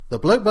The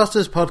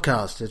Blokebusters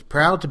podcast is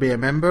proud to be a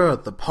member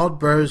of the Pod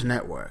Bros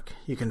Network.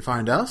 You can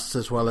find us,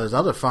 as well as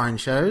other fine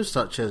shows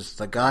such as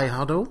The Guy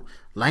Huddle,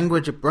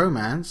 Language of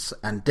Bromance,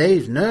 and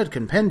Dave's Nerd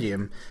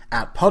Compendium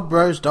at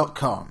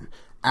podbros.com,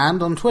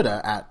 and on Twitter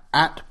at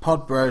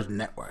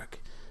PodBrosNetwork.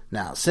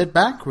 Now sit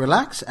back,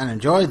 relax, and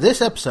enjoy this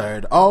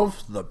episode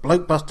of the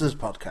Blokebusters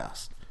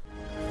podcast.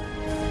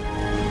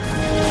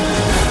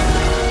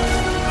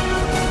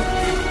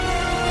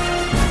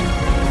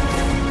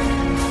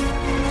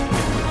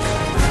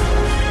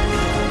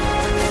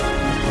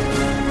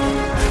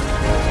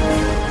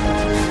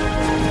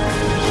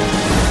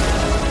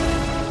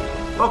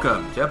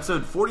 Welcome to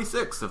episode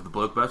 46 of the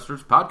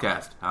Blokebusters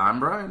podcast. I'm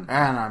Brian.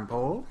 And I'm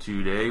Paul.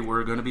 Today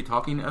we're going to be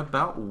talking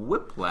about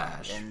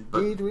Whiplash.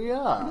 Indeed we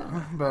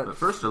are. But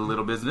first, a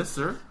little business,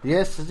 sir.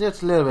 Yes,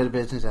 just a little bit of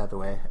business out of the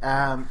way.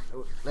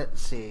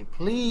 Let's see.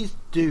 Please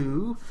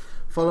do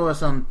follow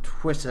us on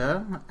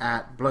Twitter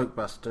at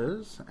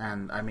Blokebusters,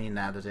 and I mean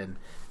that as in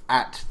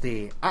at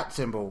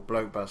symbol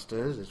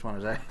Blokebusters. It's one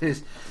of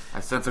those. I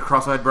sense a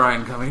cross-eyed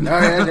Brian coming. Oh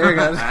yeah, there we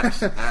go. at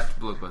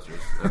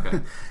Blokebusters. Okay,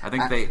 I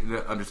think they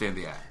understand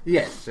the at.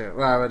 Yes,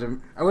 well,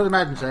 I would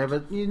imagine so,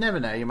 but you never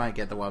know. You might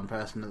get the one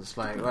person that's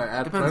like, well,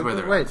 at depends where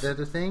they're wait, at.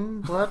 there's a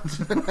thing? What?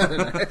 I don't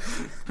know.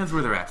 Depends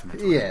where they're at.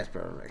 Mentally. Yes,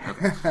 probably.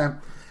 Okay.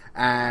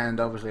 And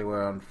obviously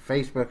we're on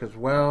Facebook as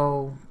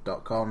well,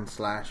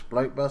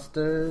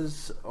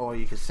 .com/Blokebusters, or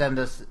you can send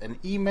us an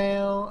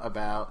email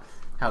about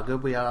how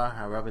good we are,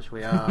 how rubbish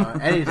we are,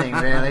 anything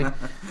really.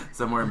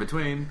 Somewhere in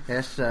between.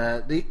 Yes,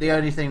 the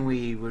only thing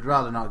we would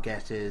rather not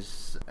get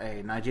is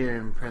a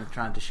Nigerian prince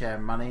trying to share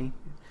money.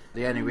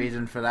 The only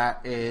reason for that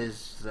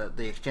is that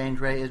the exchange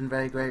rate isn't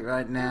very great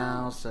right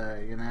now,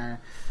 so, you know.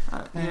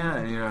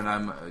 And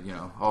I'm,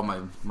 all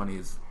my money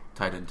is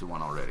tied into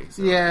one already.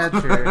 So. Yeah,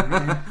 true.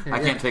 I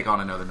can't take on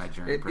another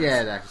Nigerian prince. Yeah,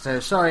 exactly. So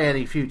sorry,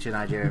 any future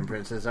Nigerian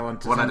princes. I want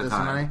to one send at a us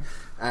some time. money.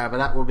 But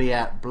that will be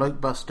at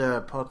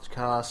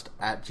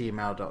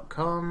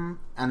blokebusterpodcast@gmail.com.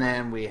 And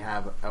then we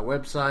have a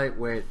website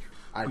which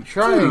I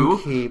try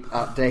and keep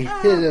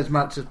updated as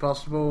much as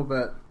possible,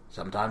 but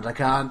sometimes I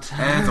can't.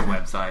 And it's a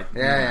website.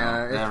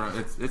 Yeah.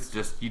 It's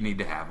just, you need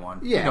to have one.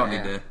 Yeah, you don't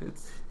need to.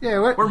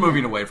 We're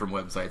moving away from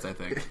websites, I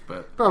think.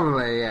 But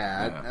probably,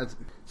 yeah.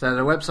 So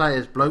the website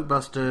is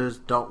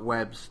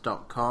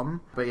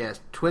blokebusters.webs.com. But yes,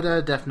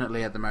 Twitter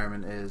definitely at the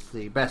moment is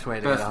the best way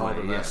to get a hold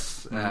of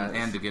us.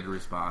 And to get a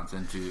response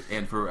and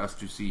for us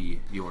to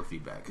see your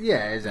feedback.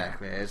 Yeah,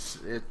 exactly. It's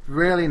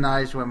really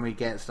nice when we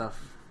get stuff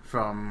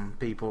from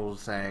people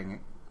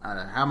saying, I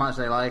don't know, how much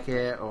they like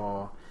it,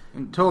 or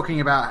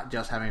talking about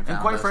just having fun.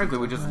 And quite frankly,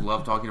 we just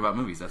love talking about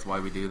movies. That's why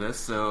we do this.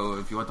 So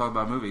if you want to talk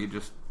about a movie,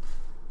 just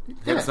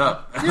hit us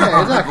up.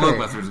 Yeah, exactly.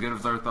 Blokebusters, give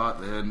us our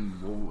thought,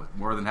 and we're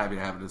more than happy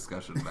to have a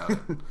discussion about it,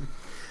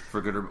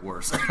 for good or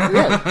worse.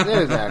 Yeah,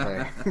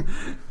 exactly.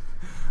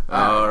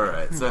 All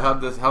right. So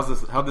how'd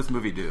this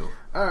movie do?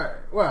 All right.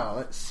 Well,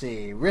 let's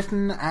see.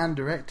 Written and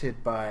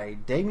directed by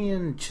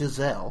Damien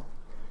Chazelle,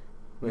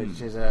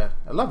 which is a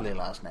lovely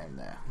last name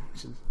there.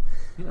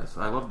 Yes,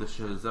 I love the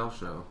Chazelle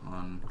show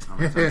on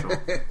Comedy Central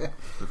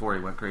before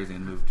he went crazy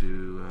and moved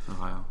to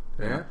Ohio.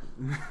 Yeah.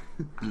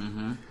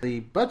 Mm-hmm.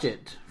 The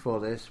budget for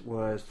this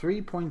was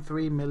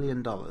 $3.3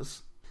 million.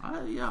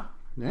 Yeah.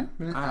 Yeah.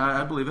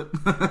 I believe it.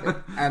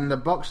 And the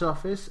box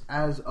office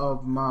as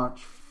of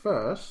March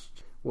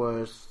 1st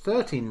was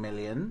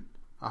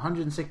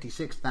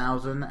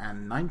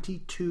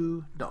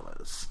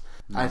 $13,166,092.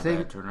 I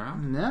think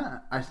turnaround.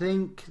 Yeah, I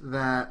think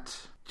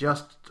that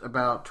just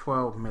about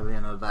 12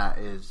 million of that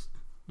is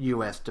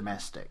US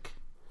domestic.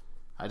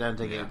 I don't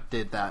think it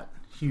did that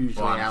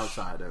hugely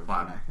outside of.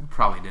 Well,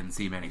 probably didn't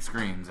see many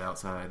screens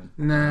outside.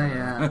 No,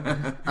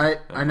 yeah.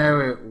 I know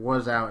it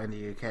was out in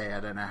the UK. I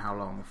don't know how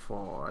long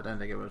for. I don't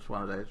think it was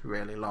one of those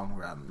really long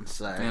runs.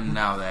 So. And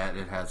now that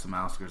it has some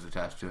Oscars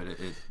attached to it,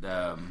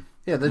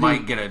 it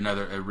might get a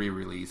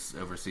re-release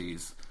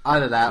overseas.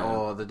 Either that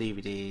or the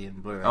DVD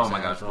and Blu-ray. Oh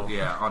my gosh!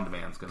 Yeah, on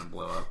demand's going to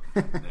blow up.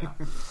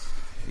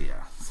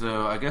 Yeah.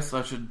 So I guess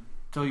I should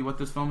tell you what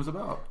this film is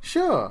about.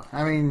 Sure.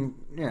 I mean,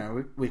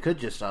 we could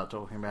just start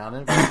talking about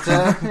it. But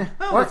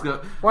let's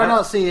go. Why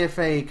not see if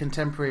a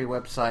contemporary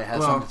website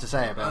has something to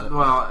say about it?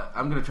 Well,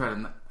 I'm going to try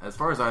to. As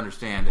far as I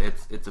understand,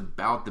 it's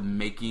about the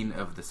making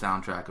of the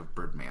soundtrack of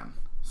Birdman.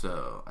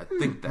 So I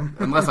think that,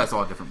 unless I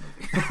saw a different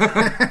movie,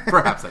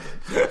 perhaps I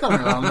did.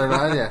 Something along those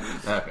lines, yeah.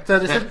 Okay. So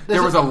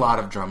there was a lot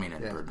of drumming in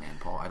Birdman,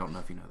 Paul. I don't know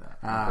if you know that.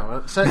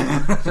 Well, so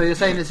you're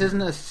saying this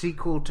isn't a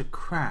sequel to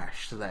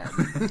Crash, then?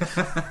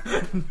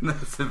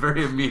 It's a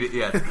very immediate.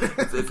 Yes,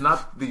 it's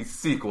not the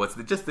sequel. It's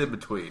just in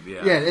between.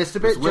 Yeah, yeah. It's the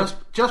bit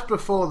just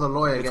before the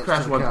lawyer gets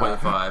Crash to the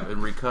 1.5,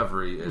 and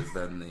Recovery is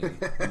then the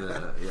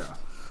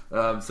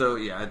So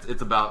yeah,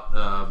 it's about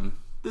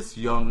this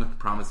young,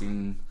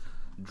 promising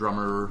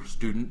drummer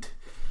student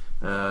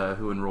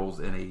who enrolls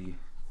in a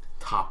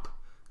top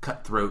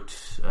cutthroat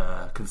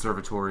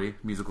conservatory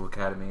musical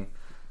academy,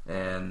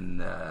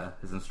 and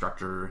his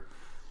instructor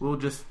will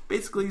just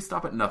basically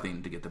stop at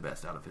nothing to get the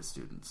best out of his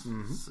students.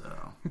 Mm-hmm. So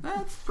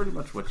that's pretty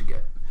much what you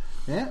get.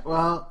 Yeah,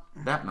 well...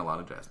 That and a lot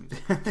of jazz music.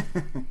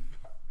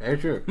 Very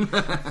true.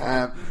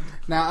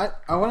 Now,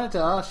 I wanted to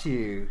ask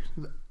you,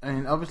 I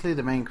mean, obviously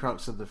the main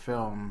crux of the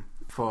film,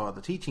 for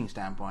the teaching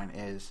standpoint,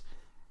 is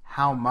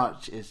how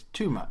much is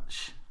too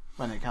much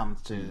when it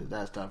comes to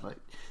that stuff. Like,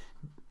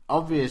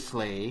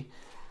 obviously,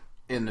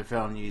 in the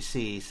film you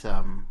see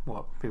some,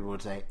 what people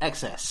would say,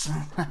 excess.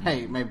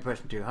 Hey, maybe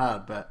pushing too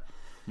hard, but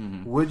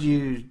would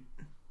you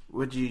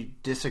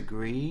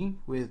disagree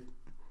with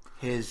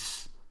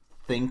his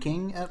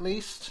thinking, at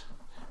least,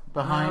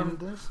 behind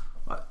this?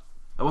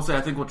 I will say,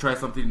 I think we'll try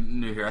something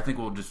new here. I think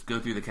we'll just go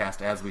through the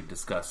cast as we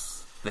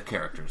discuss the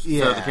characters.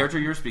 Yeah. So the character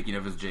you're speaking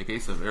of is J.K.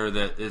 Simmons, or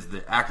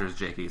the actor is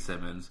J.K.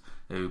 Simmons,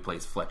 who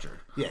plays Fletcher.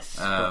 Yes.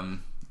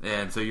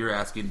 And so you're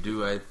asking,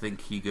 do I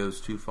think he goes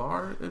too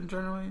far in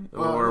generally?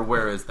 Or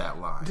where is that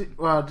line?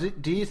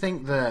 Do you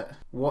think that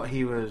what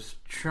he was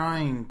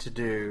trying to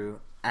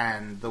do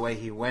and the way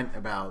he went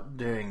about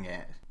doing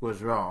it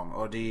was wrong?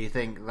 Or do you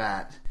think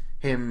that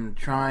him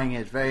trying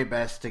his very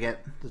best to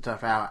get the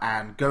stuff out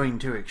and going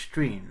to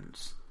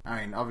extremes?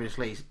 I mean,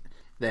 obviously,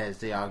 there's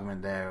the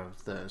argument there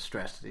of the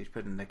stress that he's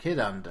putting the kid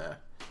under,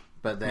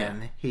 but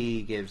then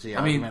he gives the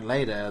argument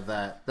later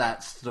that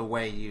that's the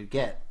way you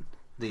get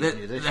these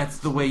musicians. That's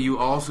the way you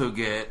also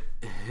get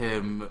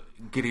him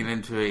getting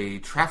into a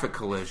traffic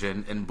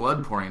collision and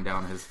blood pouring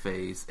down his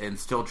face and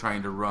still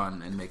trying to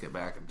run and make it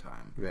back in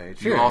time. Very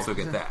true. You also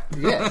get that.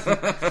 Yes.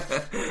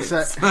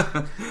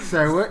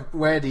 So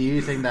where do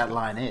you think that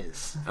line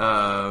is?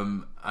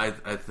 I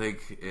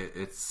think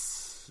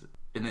it's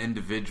an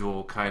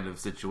individual kind of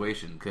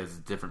situation because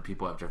different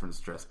people have different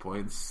stress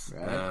points.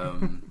 Right.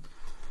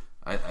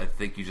 I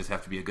think you just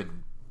have to be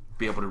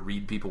able to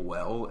read people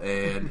well,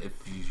 and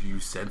if you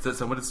sense that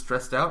someone is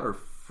stressed out or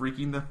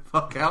freaking the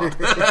fuck out,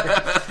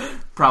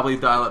 probably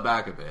dial it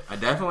back a bit. I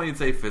definitely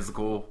say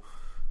physical.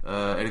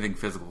 Anything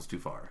physical is too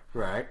far.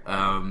 Right.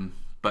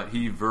 But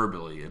he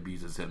verbally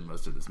abuses him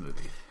most of this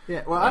movie.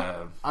 Yeah,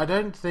 well, I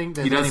don't think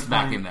there's he does any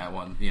smack point... him that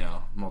one,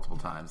 multiple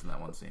times in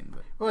that one scene.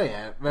 But well,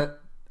 yeah,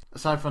 but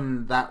aside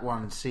from that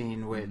one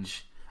scene,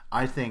 which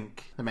I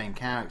think the main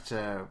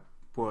character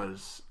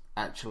was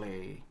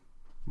actually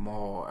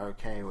more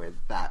okay with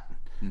that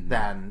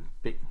than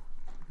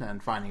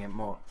finding it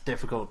more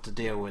difficult to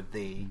deal with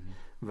the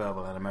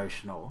verbal and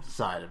emotional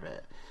side of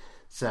it.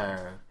 So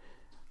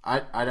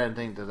I don't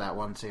think that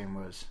one scene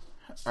was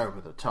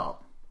over the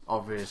top.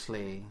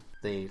 Obviously,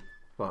 the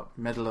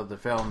middle of the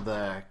film,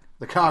 the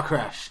car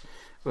crash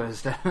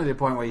was definitely the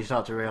point where you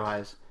start to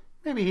realise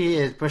maybe he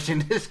is pushing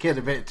this kid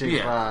a bit too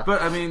far.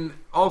 But I mean,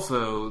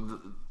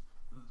 also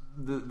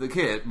the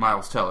kid,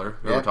 Miles Teller,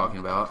 who we're talking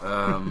about,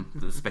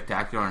 the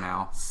Spectacular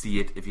Now. See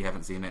it if you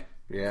haven't seen it.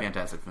 Yeah.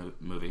 Fantastic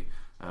movie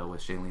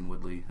with Shailene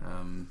Woodley,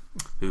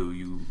 who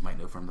you might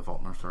know from The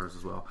Fault in Our Stars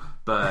as well.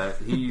 But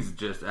he's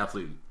just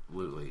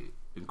absolutely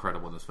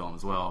incredible in this film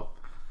as well.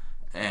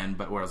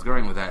 But where I was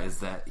going with that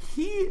is that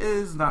he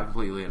is not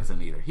completely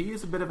innocent either. He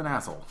is a bit of an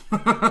asshole.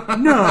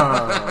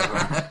 No!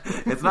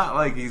 It's not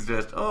like he's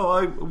just,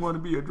 I want to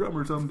be a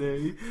drummer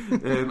someday,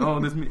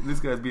 and this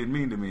guy's being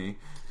mean to me.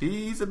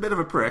 He's a bit of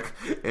a prick.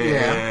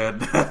 And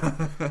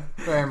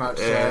very much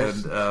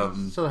so.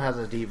 And still has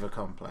a diva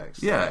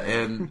complex. Yeah,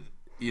 and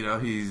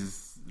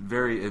he's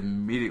very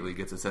immediately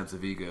gets a sense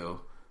of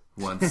ego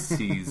once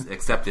he's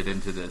accepted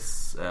into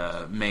this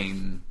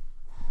main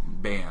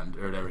band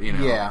or whatever,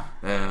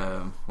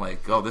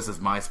 like, this is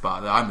my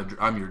spot.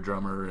 I'm your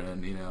drummer,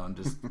 and I'm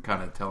just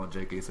kind of telling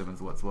J.K.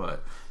 Simmons what's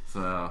what.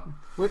 So,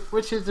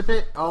 which is a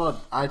bit odd,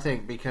 I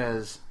think,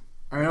 because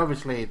I mean,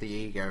 obviously the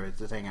ego is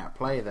the thing at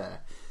play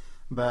there,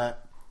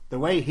 but the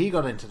way he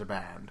got into the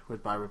band was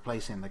by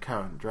replacing the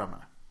current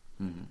drummer,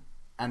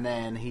 and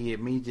then he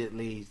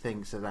immediately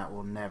thinks that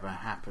will never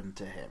happen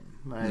to him.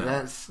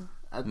 That's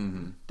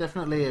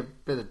definitely a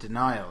bit of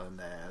denial in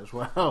there as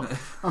well,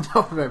 on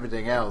top of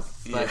everything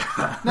else.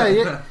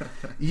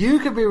 You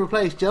could be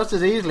replaced just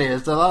as easily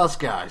as the last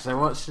guy. So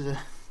what's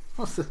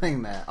the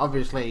thing there?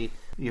 Obviously,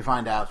 you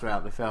find out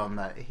throughout the film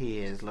that he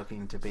is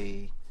looking to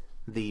be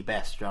the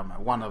best drummer,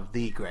 one of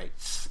the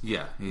greats.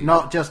 Yeah,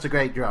 not just a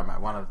great drummer,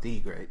 one of the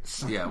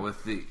greats. Yeah,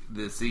 with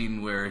the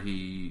scene where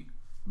he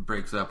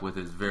breaks up with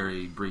his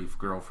very brief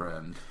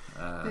girlfriend,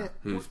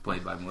 who's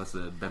played by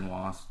Melissa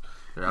Benoist.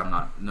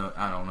 I don't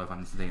know if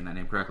I'm saying that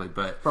name correctly,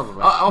 but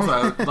probably. Also,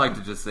 I would like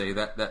to just say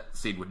that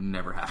scene would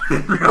never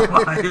happen in real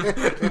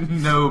life.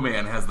 No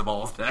man has the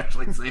balls to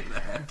actually say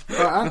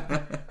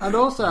that. And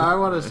also, I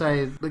want to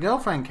say the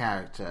girlfriend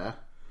character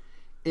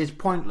is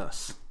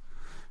pointless.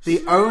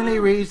 The only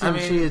reason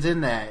she is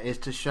in there is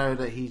to show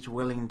that he's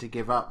willing to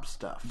give up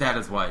stuff. That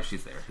is why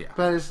she's there. Yeah,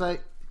 but it's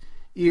like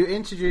you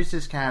introduce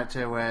this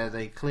character where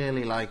they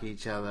clearly like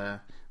each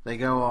other. They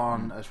go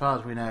on, as far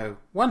as we know,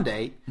 one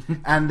date,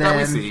 and then that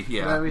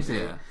we see.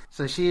 Yeah.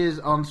 So she is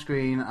on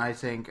screen, I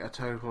think, a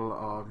total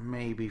of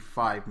maybe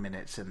 5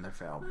 minutes in the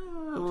film.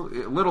 A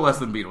little less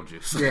than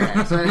Beetlejuice.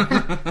 Yeah,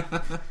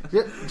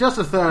 so just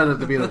a third of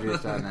the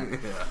Beetlejuice down there.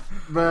 Yeah.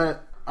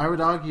 But I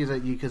would argue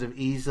that you could have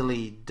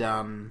easily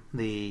done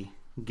the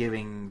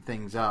giving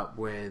things up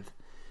with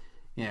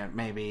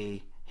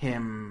maybe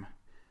him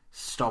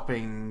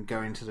stopping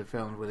going to the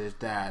films with his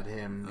dad,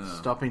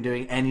 stopping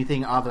doing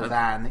anything other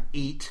than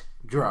eat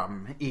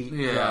drum.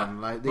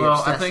 Like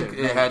I think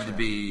it had to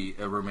be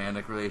a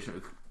romantic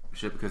relationship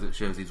because it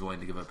shows he's willing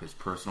to give up his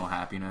personal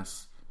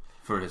happiness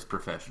for his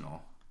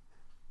professional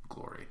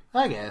glory,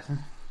 I guess.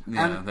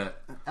 Yeah,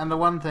 and the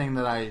one thing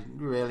that I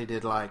really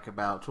did like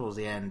about towards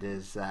the end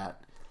is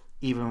that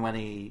even when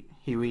he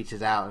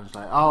reaches out and is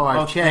like,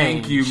 I've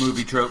changed. Thank you,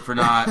 movie trope, for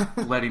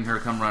not letting her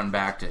come run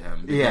back to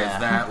him. Because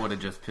that would have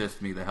just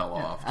pissed me the hell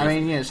off. I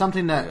mean,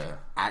 something that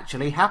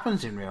actually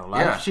happens in real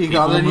life. Yeah, she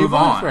got a new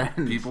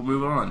boyfriend. People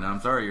move on.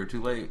 I'm sorry, you're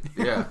too late.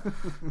 Yeah.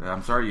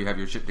 I'm sorry you have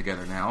your shit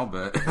together now,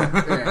 but...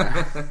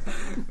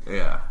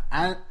 yeah.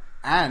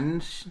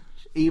 And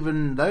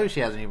even though she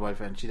has a new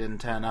boyfriend, she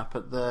didn't turn up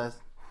at the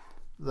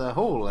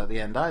hall at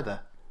the end either.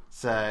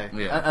 So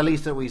at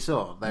least that we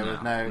saw, there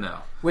was no.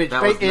 Which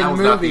that was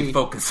not the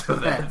focus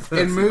of that.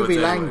 In movie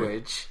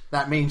language,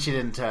 that means she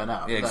didn't turn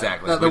up. Yeah,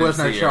 exactly. That there was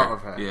no shot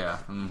of her. Yeah,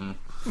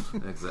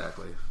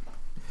 exactly.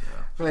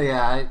 Yeah.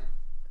 But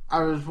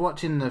I was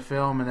watching the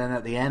film, and then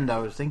at the end, I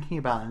was thinking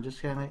about it and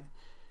just going like,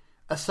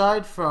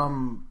 aside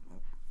from,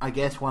 I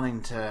guess,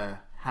 wanting to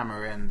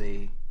hammer in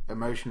the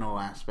emotional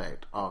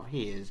aspect of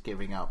he is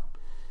giving up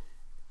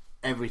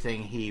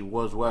everything he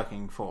was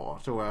working for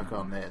to work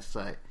on this,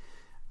 like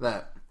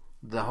that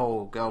the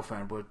whole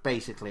girlfriend was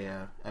basically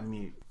a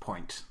mute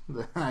point.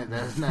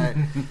 There's no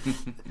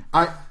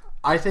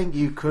I think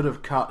you could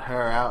have cut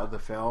her out of the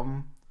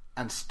film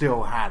and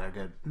still had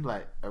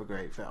a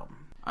great film.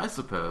 I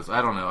suppose.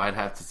 I don't know. I'd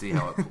have to see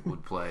how it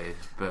would play,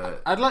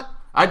 but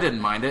I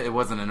didn't mind it. It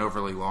wasn't an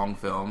overly long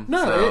film,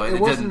 no, so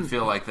it didn't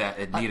feel like that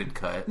it needed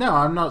cut. No,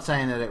 I'm not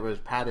saying that it was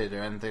padded or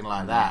anything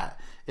like that.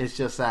 It's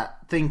just that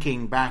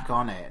thinking back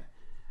on it,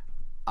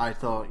 I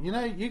thought,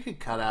 you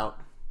could cut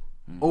out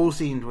all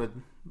scenes with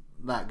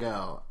that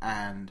girl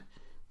and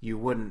you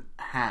wouldn't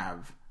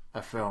have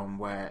a film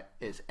where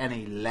it's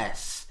any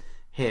less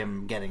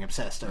him getting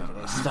obsessed over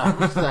this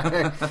stuff.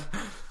 So.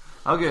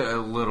 I'll get a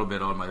little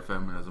bit on my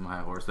feminism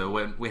high horse, though.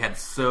 When we had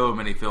so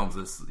many films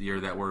this year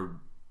that were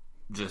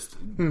just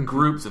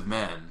groups of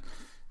men.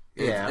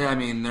 I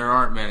mean, there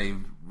aren't many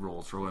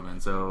roles for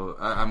women, so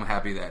I'm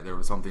happy that there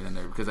was something in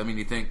there. Because, I mean,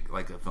 you think,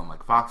 like, a film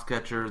like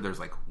Foxcatcher, there's,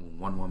 like,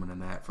 one woman in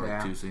that for,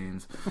 like, 2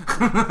 scenes.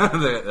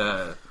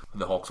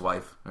 The Hulk's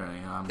wife.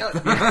 I'm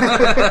just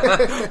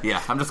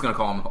going to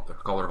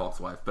call her Hulk's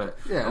wife. But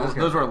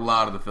those were a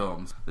lot of the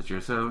films this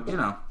year, so,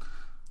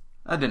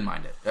 I didn't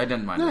mind it. I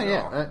didn't mind it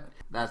at all.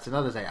 That's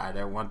another thing. I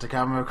don't want to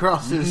come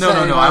across as No,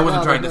 I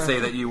wasn't trying to say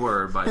that you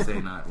were by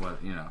saying that.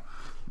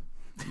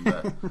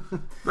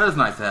 But it's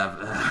nice to have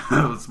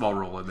a small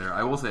role in there.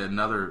 I will say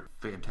another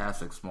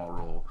fantastic small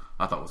role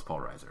I thought was Paul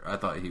Reiser. I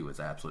thought he was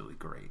absolutely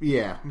great.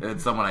 Yeah.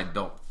 It's someone I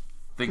don't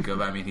think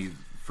of. I mean, he's,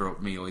 for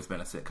me, always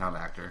been a sitcom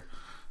actor.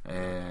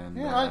 And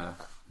I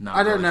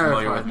not don't know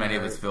familiar with many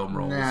of his film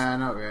roles. Nah,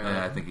 not really. And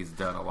I think he's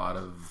done a lot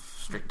of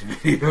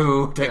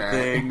straight-to-video type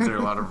things, or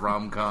a lot of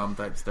rom-com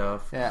type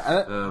stuff.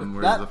 Yeah,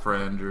 Where's the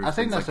Friend, or I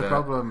think that's like the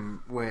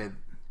problem with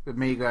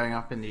me growing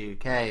up in the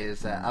UK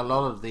is that a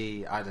lot of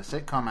the either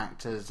sitcom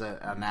actors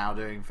that are now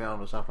doing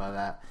film or stuff like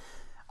that,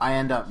 I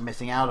end up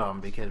missing out on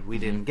because we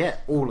didn't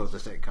get all of the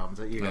sitcoms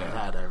that you guys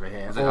had over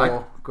here.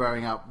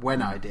 Growing up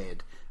when I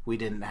did, we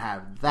didn't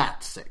have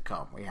that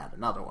sitcom. We had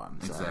another one.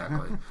 So.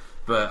 Exactly.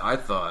 But I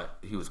thought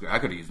he was great. I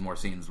could have used more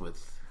scenes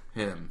with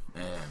him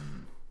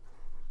and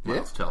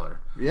Miles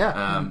Teller.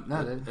 Yeah.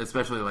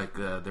 Especially like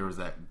there was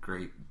that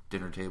great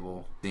dinner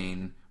table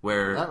scene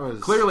where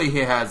clearly he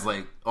has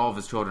like all of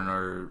his children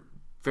are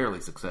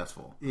fairly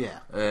successful. Yeah.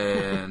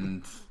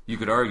 And you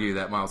could argue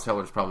that Miles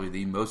Teller is probably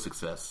the most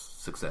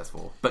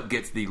successful, but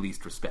gets the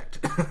least respect.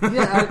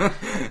 Yeah,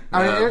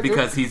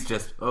 because he's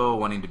just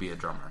wanting to be a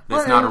drummer.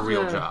 That's not a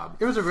real job.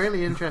 It was a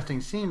really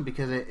interesting scene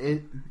because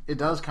it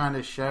does kind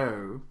of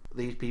show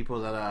these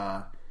people that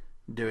are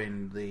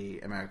doing the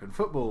American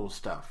football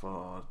stuff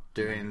or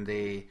doing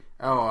the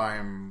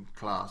I'm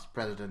class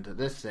president at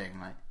this thing.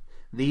 Like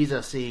these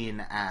are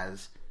seen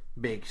as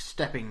big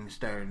stepping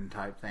stone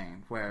type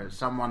thing, whereas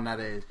someone that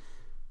is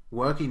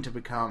working to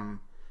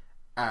become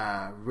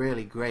a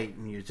really great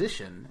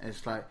musician,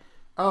 it's like,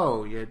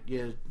 you're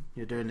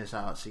doing this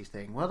artsy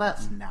thing. Well,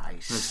 that's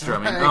nice. It's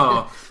drumming.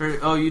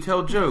 You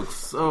tell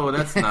jokes. Oh,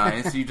 that's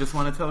nice. You just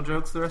want to tell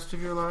jokes the rest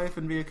of your life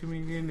and be a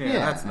comedian? Yeah.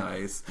 That's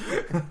nice.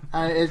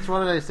 It's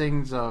one of those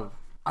things of,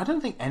 I don't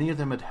think any of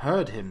them had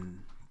heard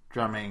him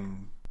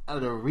drumming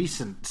at a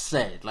recent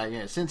stage. Like,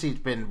 since he's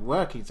been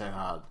working so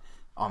hard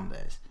on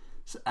this.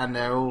 And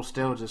they're all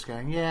still just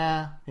going,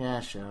 yeah,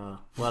 sure,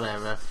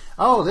 whatever.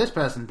 This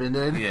person's been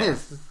doing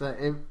this.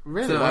 It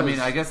really so, was. I mean,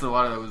 I guess a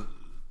lot of that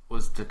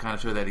was to kind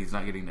of show that he's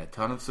not getting a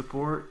ton of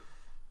support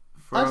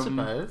from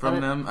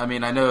them. I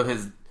mean, I know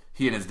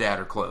he and his dad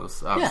are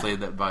close, obviously,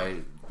 that by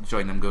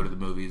showing them go to the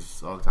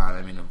movies all the time.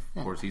 I mean,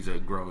 of course, he's a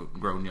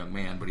grown young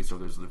man, but he still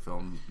goes to the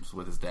films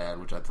with his dad,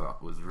 which I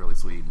thought was really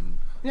sweet and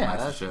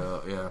nice to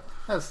show. Yeah,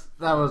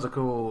 that was a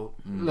cool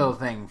little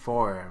thing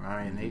for him.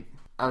 I mean,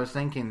 I was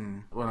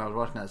thinking when I was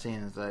watching that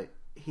scene, it's like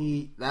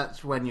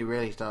that's when you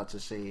really start to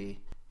see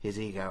his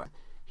ego.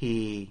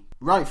 He,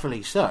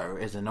 rightfully so,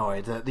 is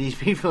annoyed that these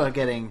people are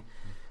getting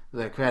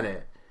the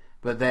credit,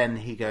 but then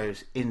he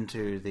goes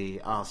into the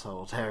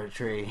arsehole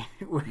territory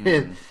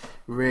with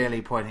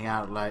really pointing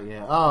out, like,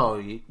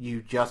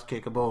 you just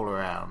kick a ball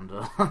around.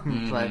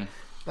 It's like,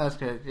 that's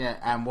good, yeah.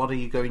 And what are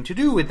you going to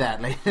do with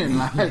that later in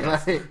life?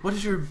 Yes. Like, what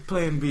is your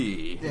plan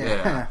B?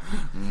 Yeah.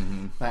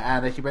 Like,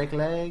 and if you break a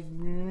leg,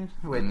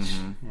 which,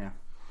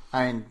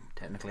 I mean,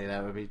 technically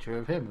that would be true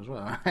of him as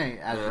well.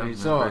 As we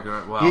saw,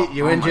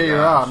 you injure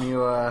your arm,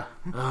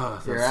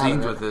 the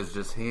scenes with his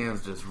just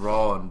hands just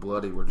raw and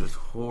bloody were just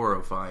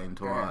horrifying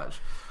to watch.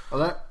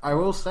 Although I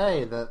will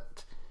say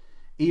that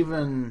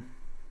even,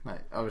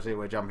 like, obviously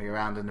we're jumping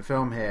around in the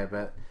film here,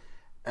 but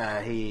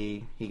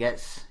he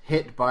gets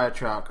hit by a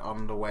truck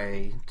on the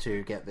way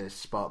to get this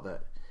spot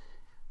that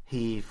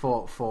he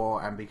fought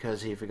for, and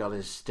because he forgot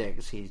his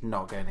sticks, he's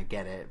not going to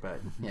get it. But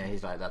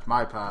he's like, that's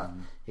my part.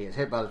 He gets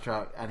hit by the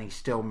truck, and he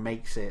still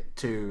makes it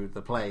to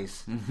the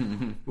place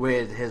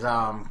with his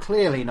arm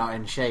clearly not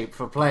in shape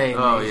for playing.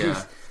 Oh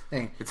yeah,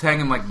 it's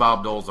hanging like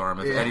Bob Dole's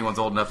arm. If anyone's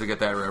old enough to get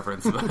that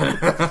reference,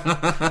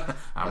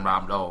 I'm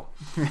Bob Dole.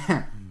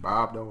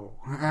 Bob Dole.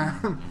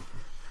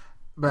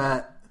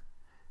 But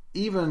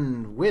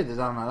even with his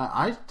arm like that,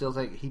 I still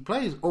think he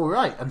plays all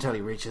right until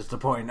he reaches the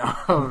point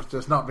of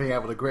just not being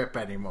able to grip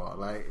anymore.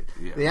 Like,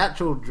 the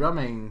actual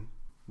drumming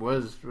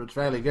was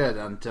fairly good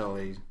until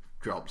he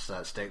drops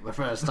that stick the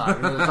first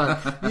time. It's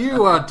like,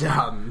 you are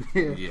done.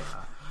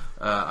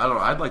 I don't know.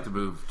 I'd like to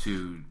move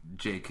to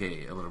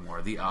J.K. a little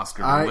more. The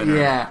Oscar winner.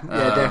 Yeah,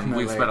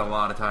 definitely. We've spent a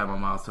lot of time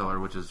on Miles Teller,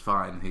 which is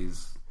fine. He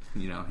is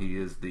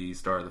the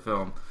star of the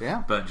film.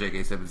 Yeah. But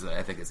J.K. Simmons,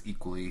 I think, is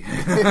equally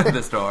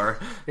the star.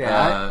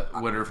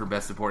 Winner for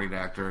Best Supporting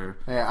Actor.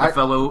 A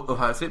fellow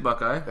Ohio State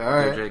Buckeye. All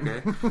right.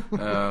 J.K.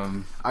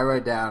 I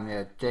wrote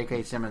down,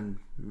 J.K. Simmons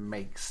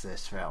makes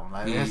this film.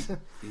 Like,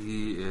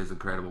 he is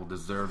incredible.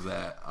 Deserves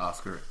that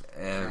Oscar,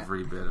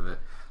 every bit of it.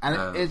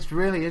 And it's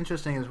really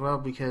interesting as well,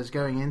 because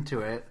going into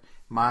it,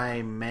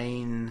 my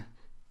main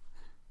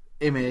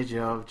image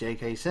of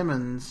J.K.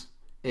 Simmons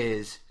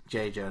is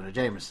J. Jonah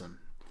Jameson.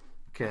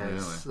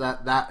 Because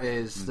that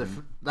is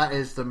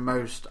the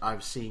most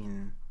I've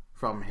seen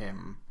from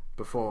him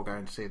before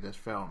going to see this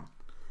film.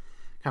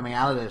 Coming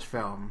out of this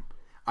film,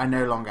 I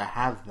no longer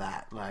have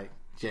that. Like,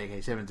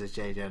 J.K. Simmons is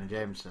J. Jonah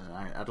Jameson.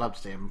 I'd love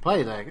to see him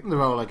play the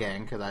role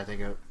again, because I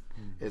think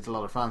it's a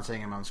lot of fun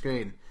seeing him on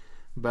screen.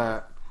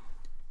 But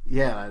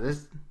yeah,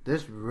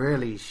 this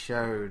really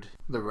showed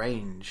the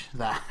range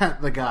that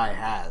the guy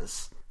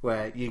has,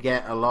 where you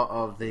get a lot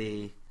of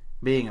the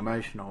being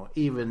emotional,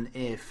 even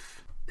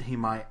if he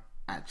might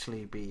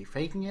actually be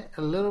faking it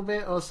a little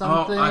bit or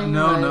something.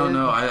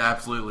 No. I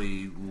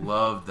absolutely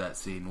loved that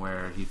scene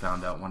where he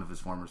found out one of his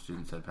former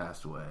students had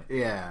passed away.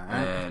 Yeah.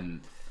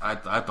 And I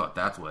thought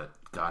that's what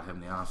got him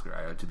the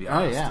Oscar, to be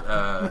honest. Oh,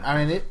 yeah.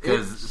 I mean,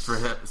 because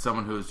for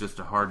someone who is just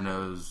a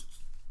hard-nosed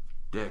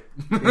dick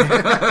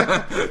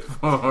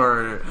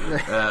for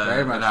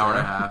an hour and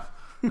a half,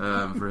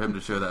 for him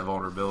to show that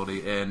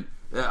vulnerability. And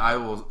I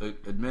will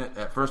admit,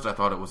 at first I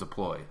thought it was a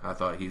ploy. I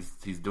thought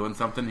he's doing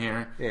something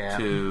here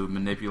to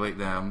manipulate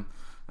them,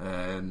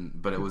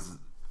 but it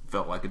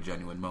felt like a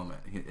genuine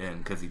moment,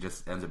 and because he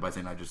just ends it by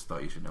saying, "I just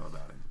thought you should know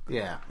about it."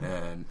 Yeah,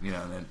 and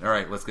and then all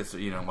right, let's get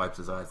wipes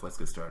his eyes. Let's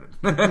get started.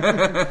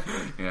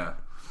 Yeah,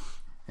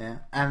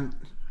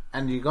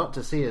 and you got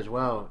to see as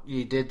well.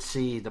 You did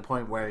see the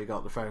point where he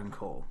got the phone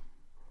call,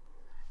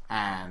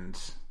 and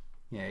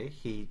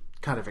he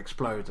kind of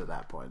explodes at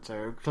that point.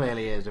 So it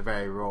clearly is a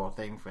very raw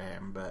thing for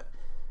him. But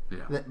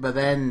but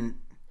then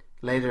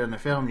later in the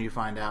film, you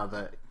find out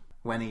that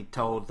when he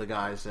told the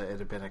guys that it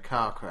had been a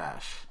car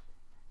crash,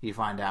 you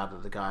find out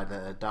that the guy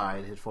that had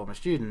died, his former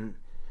student,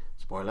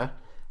 spoiler,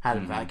 had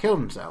in fact killed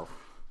himself.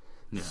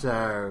 Yeah.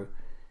 So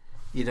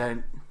you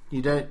don't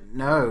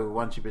know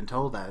once you've been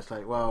told that. It's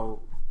like,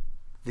 well,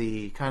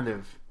 the kind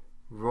of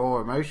raw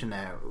emotion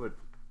there,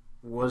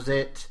 was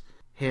it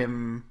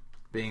him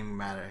being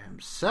mad at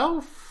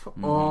himself,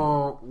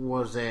 or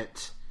was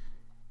it,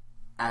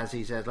 as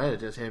he says later,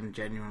 just him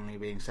genuinely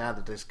being sad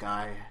that this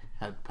guy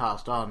had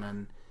passed on?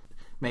 And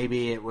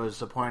maybe it was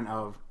the point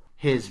of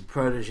his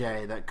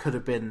protege that could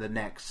have been the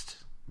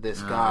next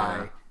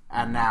guy,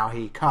 and now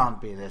he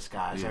can't be this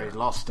guy, so he's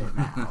lost it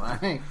now.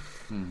 Right?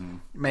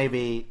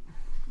 Maybe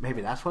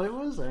that's what it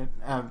was.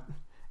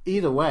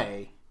 Either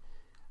way,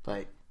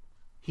 like,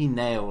 he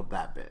nailed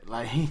that bit.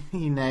 Like,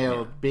 he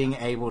nailed being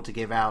able to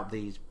give out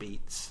these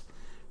beats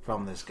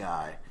from this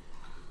guy.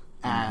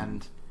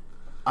 And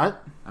I'm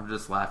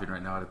just laughing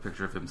right now at a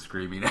picture of him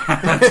screaming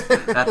at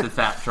the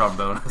fat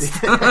trombonist.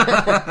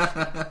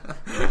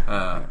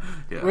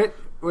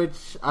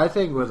 Which I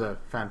think was a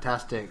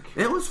fantastic...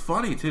 It was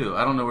funny too.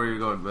 I don't know where you're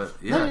going,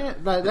 but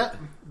like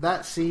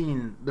that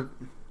scene,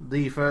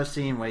 the first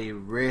scene where you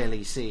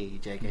really see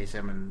J.K.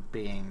 Simmons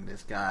being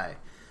this guy,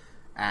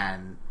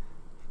 and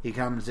he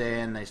comes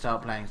in, they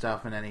start playing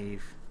stuff, and then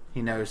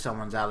he knows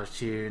someone's out of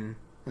tune,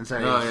 and so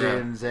he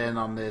zooms in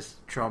on this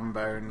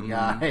trombone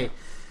guy,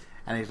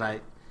 and he's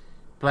like,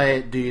 play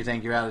it, do you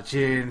think you're out of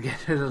tune,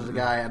 get rid of the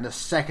guy, and the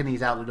second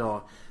he's out the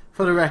door,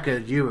 for the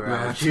record, you were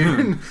out of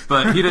tune.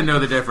 But he didn't know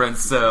the difference,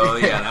 so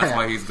that's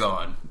why he's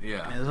gone.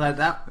 Yeah. It's like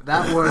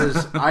that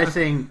was, I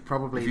think,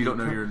 probably... If you don't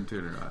know you're in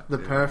tune or not. The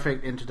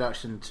perfect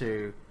introduction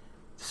to,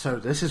 so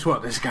this is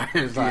what this guy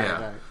is like.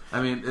 Yeah.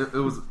 I mean, it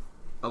was...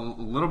 A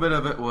little bit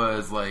of it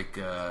was like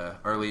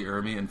Arlie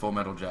Ermy in Full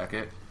Metal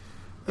Jacket.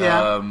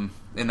 Yeah.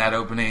 In that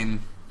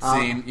opening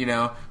scene,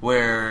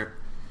 where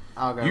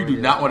you do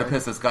not want to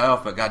piss this guy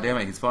off, but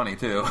goddammit, he's funny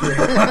too.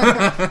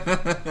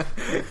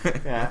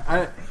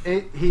 Yeah,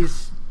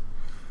 he's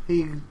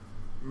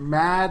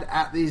mad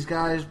at these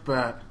guys,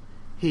 but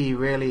he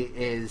really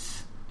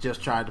is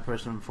just trying to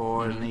push them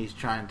forward, and he's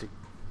trying to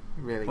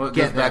really it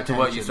get goes back to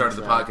what you started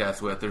the so.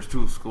 podcast with. There's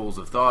two schools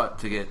of thought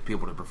to get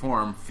people to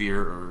perform: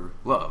 fear or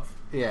love.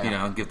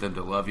 Yeah. Get them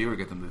to love you or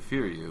get them to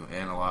fear you,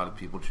 and a lot of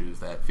people choose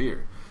that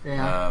fear.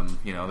 Yeah.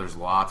 There's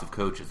lots of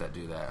coaches that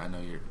do that. I know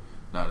you're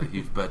not a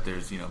huge, but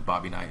there's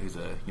Bobby Knight, who's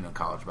a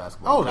college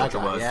basketball coach.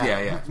 That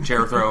guy, yeah,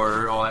 chair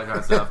thrower, all that kind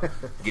of stuff.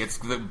 Gets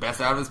the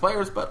best out of his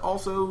players, but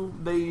also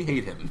they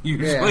hate him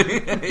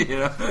usually.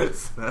 Yeah.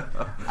 So.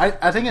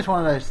 I think it's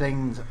one of those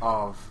things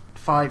of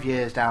 5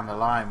 years down the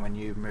line when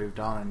you've moved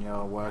on and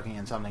you're working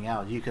in something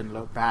else, you can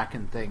look back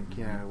and think,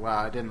 well,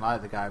 I didn't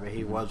like the guy, but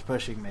he was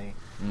pushing me.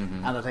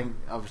 Mm-hmm. And I think,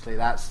 obviously,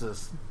 that's the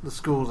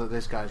schools that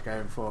this guy's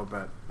going for,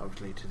 but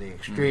obviously to the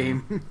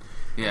extreme. Mm-hmm.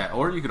 Yeah,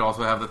 or you could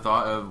also have the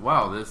thought of,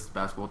 wow, this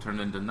basketball turned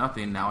into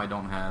nothing. Now I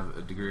don't have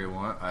a degree I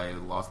want. I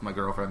lost my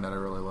girlfriend that I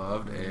really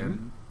loved,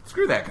 and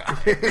screw that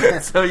guy.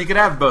 So you could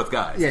have both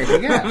guys. Yeah, you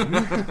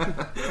can.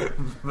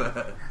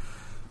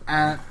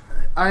 And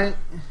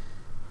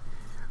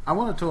I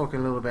want to talk a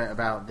little bit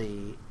about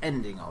the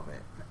ending of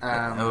it.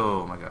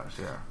 Oh my gosh,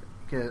 yeah.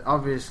 Because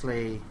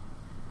obviously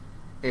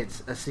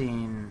it's a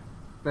scene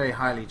very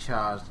highly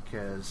charged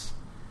because...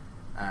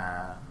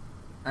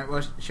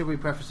 should we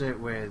preface it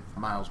with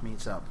Miles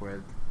meets up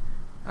with...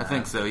 I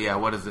think so, yeah.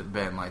 What has it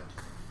been? Like,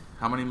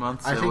 how many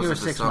months? I think it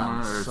was 6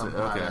 months, or something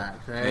like that.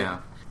 Right? Yeah.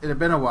 It had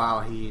been a while.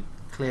 He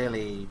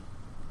clearly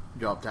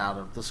dropped out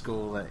of the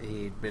school that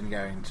he'd been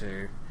going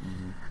to,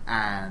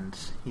 and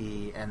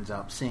he ends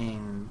up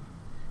seeing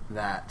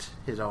that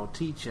his old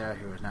teacher,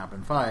 who has now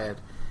been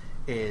fired,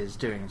 is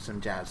doing some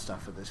jazz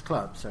stuff at this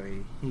club. So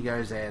he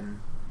goes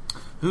in.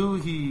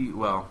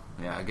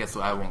 I guess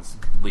I won't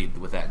lead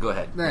with that. Go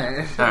ahead. No.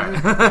 Yeah. All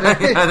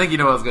right. I think you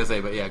know what I was going to say,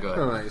 but yeah, go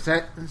ahead.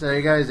 Right. So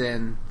he goes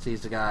in,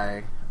 sees the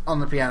guy on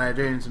the piano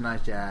doing some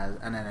nice jazz,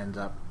 and then ends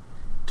up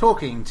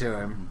talking to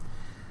him.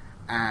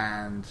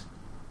 And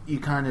you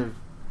kind of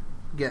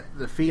get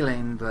the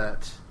feeling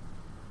that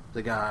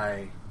the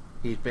guy,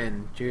 he's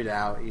been chewed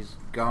out, he's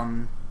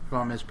gone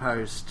from his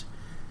post,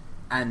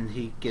 and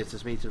he gives a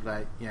speech of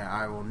like,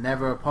 I will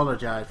never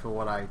apologize for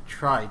what I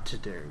tried to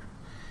do.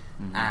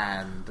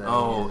 And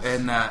oh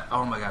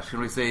my gosh, can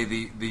we say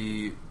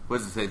the what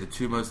does it say? The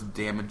two most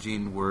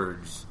damaging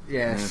words in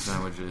the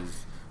sandwich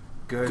is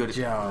good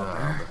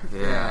job.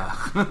 Yeah.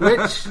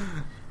 Which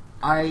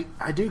I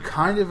do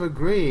kind of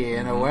agree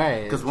in a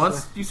way. Because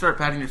once you start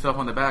patting yourself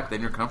on the back,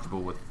 then you're comfortable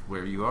with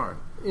where you are.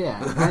 Yeah.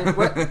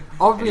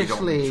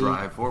 Obviously, and you don't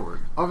drive forward.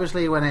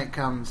 Obviously, when it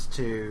comes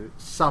to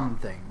some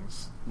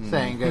things,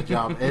 saying good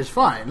job is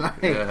fine.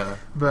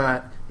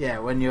 But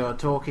when you're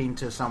talking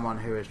to someone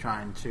who is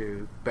trying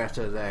to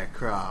better their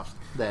craft,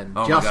 then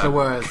just the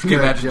words. Can you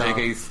imagine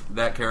JK's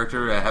that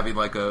character having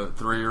like a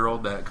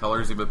 3-year-old that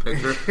colors him a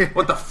picture?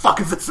 What the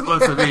fuck is this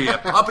supposed to be? A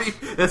puppy?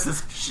 This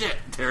is shit.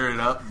 Tear it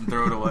up and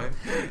throw it away.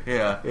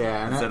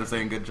 Yeah. Instead of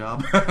saying good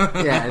job.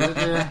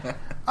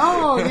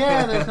 Oh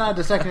yeah, there's not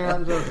the second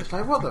round of the door. It's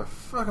like, what the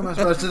fuck am I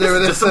supposed to do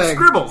with this just thing?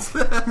 Scribbles.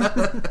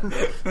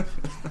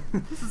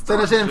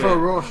 Send us in for a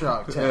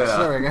Rorschach test. Yeah.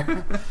 Sorry,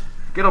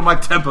 get on my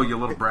tempo, you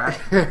little brat.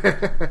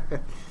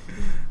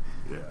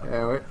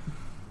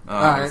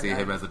 I see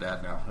him as a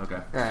dad now.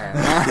 Okay.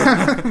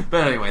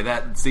 But anyway,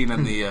 that scene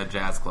in the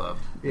jazz club.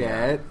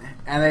 Yeah,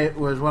 and it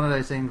was one of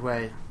those things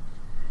where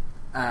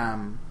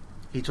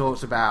he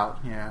talks about,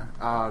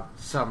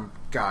 some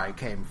guy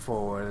came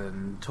forward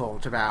and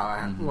talked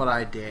about what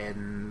I did,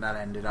 and that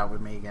ended up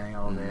with me getting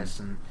all this,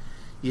 and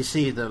you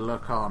see the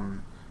look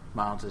on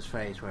Miles'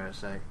 face where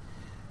it's like,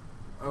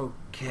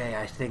 okay,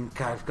 I think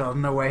I've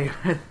gotten away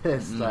with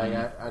this.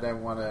 Like, I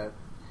don't want to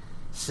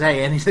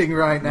say anything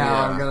right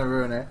now. I'm going to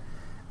ruin it.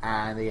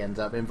 And he ends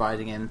up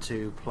inviting him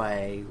to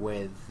play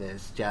with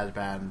this jazz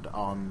band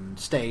on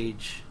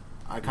stage.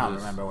 I can't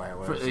remember where it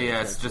was.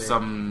 It's just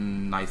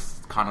some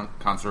nice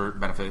concert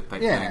benefit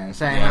type thing. Yeah,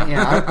 saying,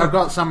 I've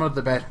got some of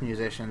the best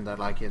musicians I'd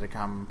like you to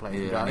come play.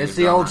 It's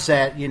the old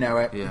set, you know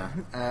it.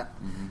 Yeah.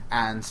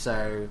 And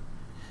so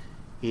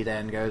he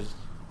then goes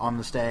on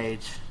the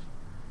stage.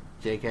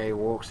 JK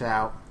walks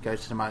out,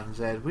 goes to the mic and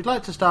says, "We'd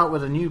like to start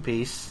with a new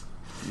piece."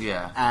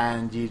 Yeah.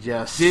 And you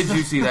just... Did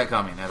you see that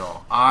coming at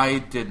all? I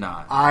did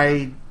not.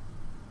 I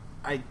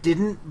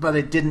didn't, but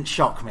it didn't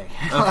shock me.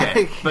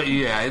 Okay. But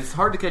it's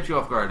hard to catch you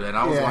off guard, and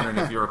I was wondering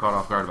if you were caught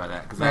off guard by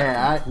that, because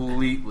that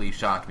completely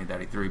shocked me that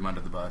he threw him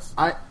under the bus.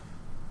 I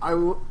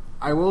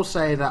I will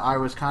say that I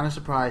was kind of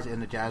surprised in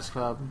the jazz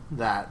club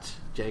that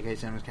J.K.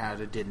 Simmons'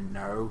 character didn't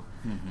know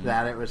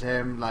that it was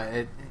him.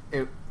 Like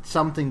it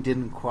something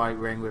didn't quite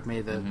ring with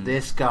me that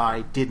this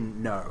guy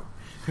didn't know.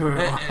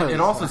 It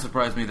also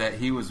surprised me that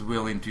he was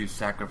willing to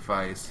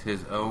sacrifice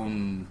his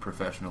own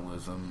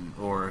professionalism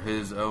or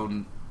his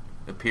own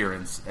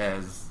appearance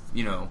as,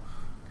 you know,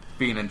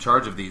 being in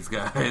charge of these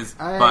guys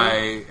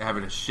by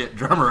having a shit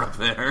drummer up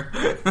there.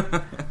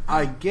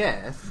 I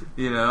guess.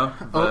 You know?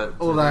 But,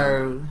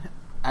 although,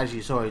 as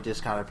you saw, he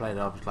just kind of played it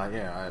off. It's like,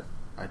 I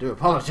do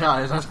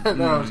apologize. I don't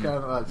know what I was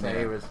going to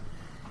say.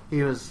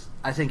 He was.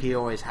 I think he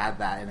always had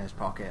that in his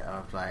pocket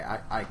of like,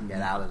 I can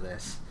get out of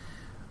this.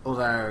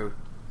 Although,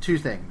 two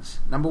things.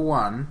 Number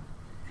one,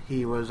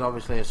 he was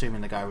obviously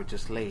assuming the guy would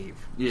just leave.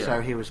 Yeah.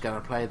 So he was going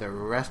to play the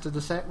rest of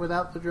the set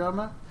without the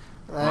drummer.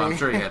 Well, I'm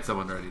sure he had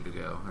someone ready to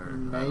go.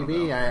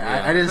 Maybe.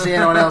 I didn't see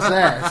anyone else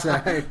there.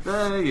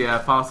 So. Yeah,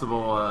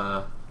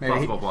 possible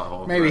plot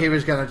hole. Maybe he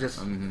was going to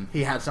just...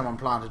 He had someone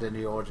planted in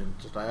the origin.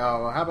 Just like,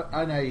 oh, well, how about,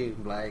 I know you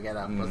can play, get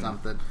up or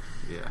something.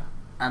 Yeah.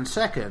 And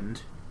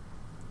second,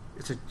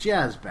 it's a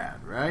jazz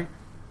band, right?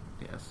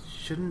 Yes.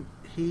 Shouldn't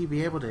he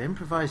be able to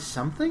improvise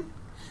something?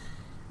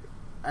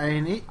 I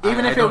mean,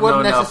 even if it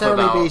wouldn't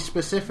necessarily be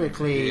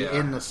specifically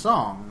in the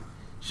song,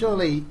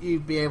 surely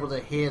you'd be able to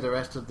hear the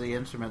rest of the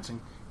instruments and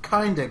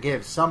kind of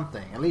give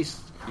something, at least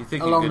you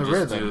think along you could the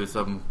just rhythm. do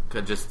some,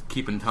 could just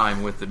keep in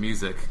time with the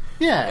music,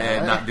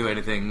 and not do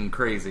anything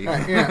crazy.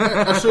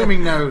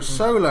 Assuming no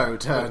solo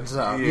turns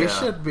up, you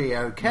should be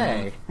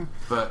okay.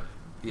 But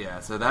yeah,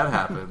 so that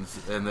happens,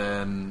 and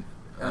then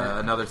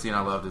another scene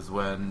I loved is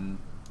when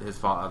his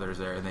father's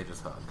there and they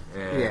just hug,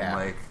 and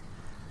like.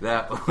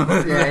 That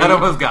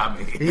almost got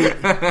me.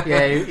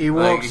 He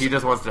walks. Like, he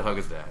just wants to hug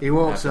his dad. He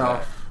walks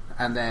off,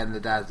 and then the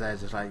dad's there,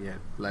 just like,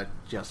 let's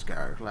just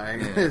go.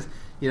 Like,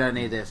 you don't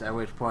need this. At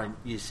which point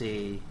you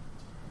see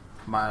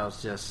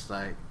Miles just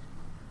like,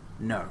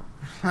 no.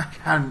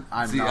 Like, I'm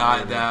see,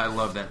 not. I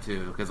love that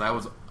too because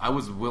I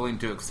was willing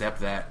to accept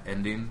that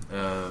ending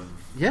of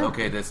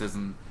okay, this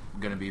isn't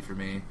going to be for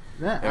me,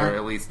 or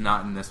at least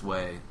not in this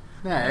way.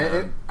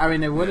 Yeah, I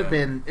mean, it would have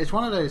been. It's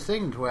one of those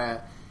things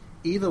where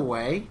either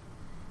way.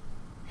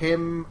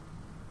 Him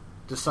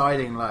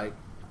deciding like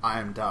I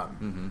am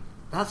done.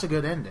 That's a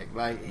good ending.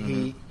 Like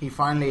he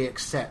finally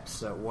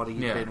accepts that what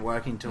he's been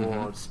working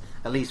towards,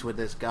 at least with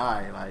this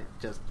guy, like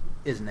just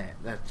isn't it?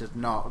 That's just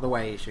not the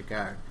way he should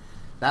go.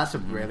 That's a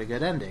really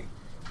good ending.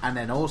 And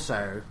then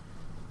also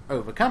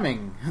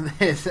overcoming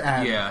this.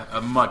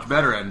 A much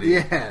better ending.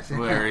 Yes,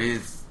 where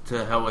he's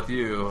to hell with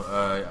you.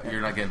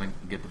 You're not going to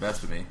get the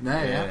best of me. No,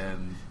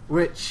 and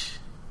which.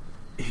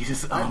 He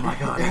just, oh my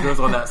god, he goes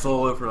on that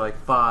solo for like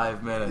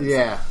 5 minutes.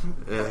 Yeah.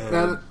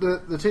 Now,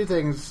 the two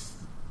things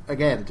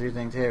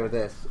here with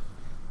this.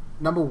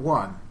 Number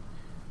one,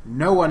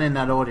 no one in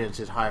that audience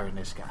is hiring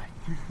this guy.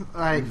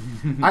 Like,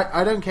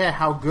 I don't care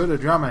how good a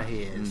drummer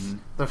he is,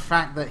 the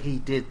fact that he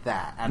did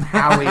that and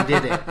how he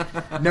did it,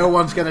 no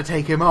one's going to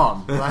take him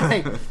on.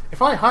 Like,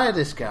 if I hire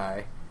this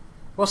guy,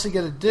 what's he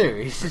going to do?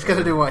 He's just going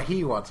to do what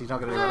he wants. He's not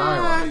going to do what I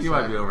want. You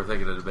might be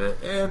overthinking it a bit.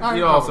 And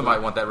you also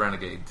might want that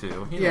renegade,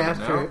 too. That's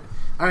true.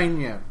 I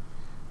mean,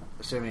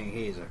 assuming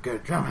he's a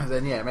good drummer,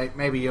 then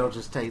maybe you'll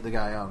just take the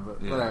guy on.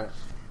 But whatever.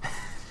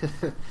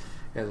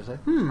 They say,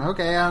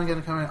 okay, I'm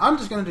going to come in. I'm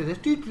just going to do this.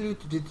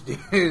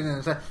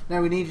 And say,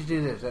 no, we need to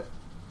do this.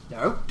 No.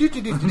 No,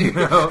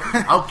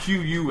 I'll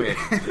cue you in.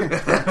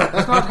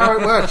 That's not how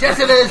it works. Yes,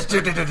 it is.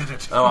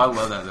 Oh, I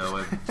love that though.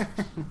 When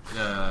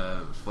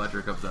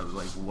Fletcher comes up,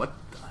 like, what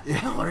the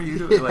hell are you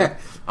doing? Like,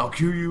 I'll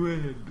cue you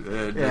in.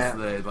 And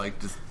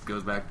just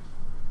goes back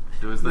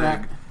to his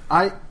thing.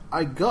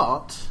 I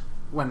got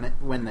when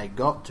they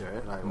got to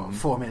it, like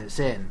 4 minutes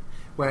in,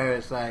 where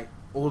it's like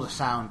all the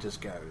sound just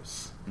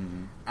goes,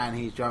 and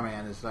he's drumming,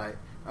 and it's like,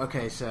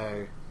 okay,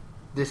 so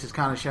this is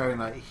kind of showing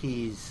like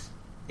he's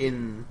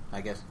in,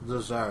 I guess,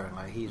 the zone,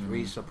 like he's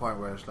reached a point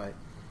where it's like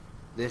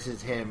this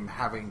is him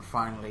having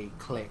finally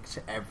clicked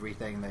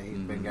everything that he's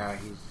been going.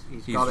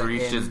 He's got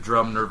reached his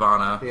drum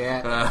nirvana.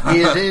 Yeah,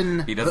 he is in.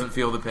 He doesn't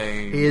feel the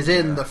pain. He is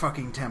in the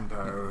fucking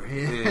tempo.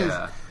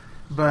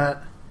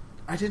 But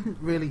I didn't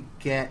really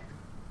get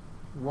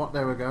what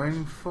they were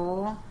going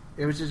for.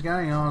 It was just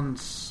going on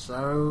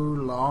so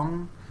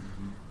long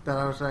that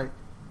I was like,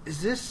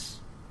 is this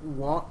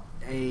what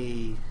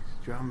a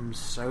drum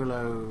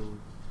solo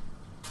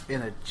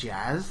in a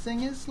jazz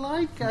thing is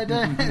like? I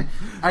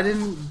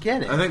didn't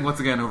get it. I think once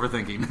again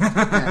overthinking.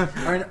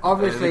 I mean,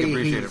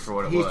 obviously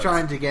he's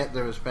trying to get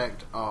the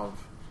respect of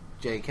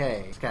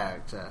JK's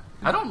character.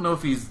 I don't know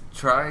if he's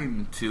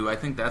trying to. I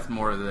think that's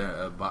more of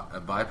a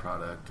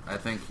byproduct. I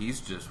think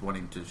he's just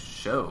wanting to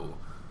show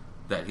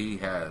that he's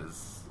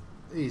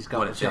got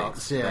what it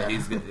takes. That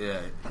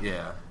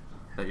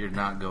you're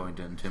not going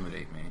to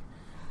intimidate me.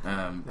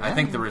 I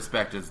think the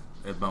respect is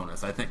a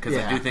bonus. I think because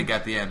I do think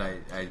at the end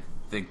I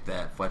think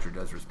that Fletcher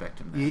does respect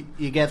him.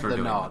 You get the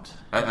nod.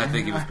 I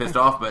think he was pissed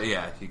off, but you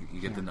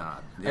get the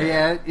nod.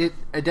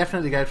 It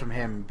definitely goes from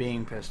him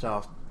being pissed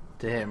off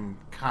to him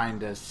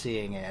kind of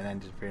seeing it and then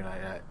just being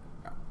like,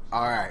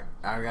 all right,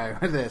 I'll go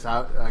with this.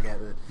 I'll get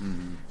this.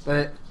 Mm-hmm.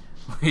 But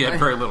he had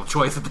very little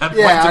choice at that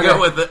point to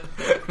go with it.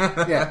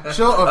 Yeah,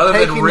 short of other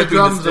taking than ripping the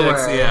drums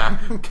sticks, away. yeah,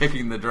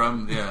 kicking the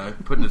drum, yeah,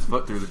 putting his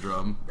foot through the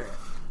drum.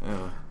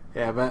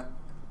 Yeah, but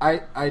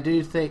I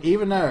do think,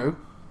 even though,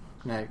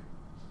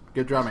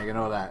 good drumming and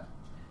all that,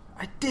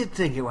 I did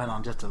think it went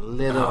on just a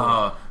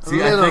little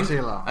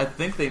too long. I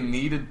think they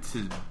needed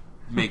to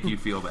make you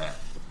feel that.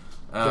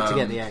 Just to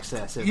get the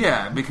excess.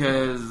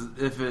 Because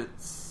if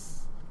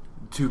it's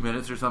 2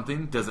 minutes or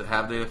something, does it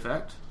have the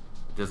effect?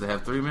 Does it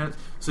have 3 minutes?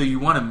 So you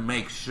want to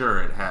make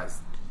sure it has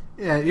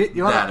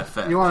that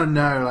effect. You want to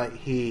know, like,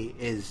 he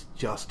is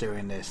just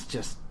doing this,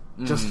 just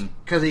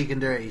because he can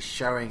do it, he's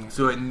showing it.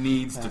 So it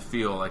needs to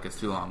feel like it's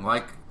too long.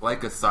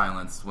 Like a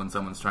silence when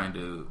someone's trying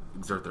to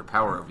exert their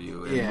power over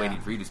you and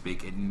waiting for you to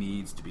speak, it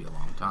needs to be a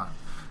long time.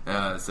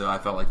 So I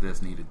felt like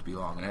this needed to be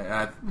long. And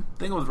I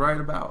think it was right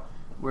about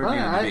where it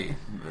needed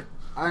to be.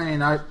 I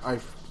mean, I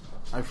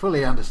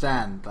fully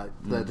understand like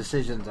the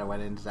decisions that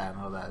went into that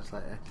and all that. It's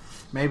like,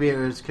 maybe it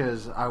was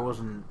because I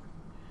wasn't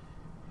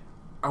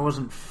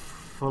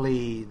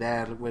fully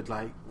there with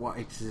like what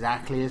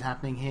exactly is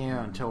happening here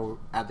until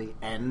at the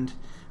end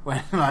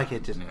when like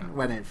it just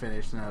when it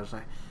finished, and I was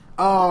like,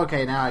 oh,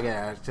 okay, now I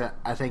get it.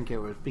 I think it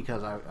was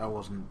because I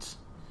wasn't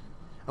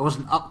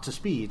up to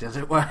speed, as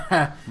it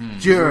were,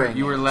 during.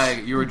 You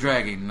were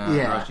dragging,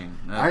 rushing.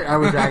 I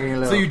was dragging a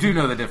little. So you do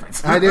know the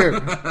difference. I do.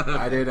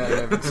 I do know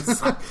the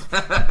difference.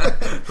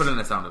 Put in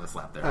the sound of a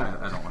slap there.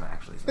 I don't want to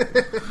actually say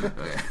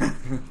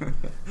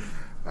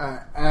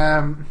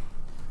it.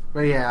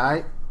 But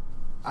yeah,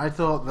 I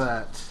thought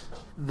that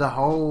the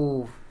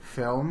whole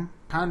film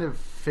kind of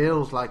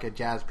feels like a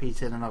jazz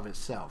piece in and of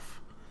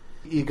itself.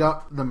 You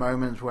got the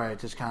moments where it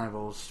just kind of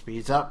all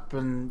speeds up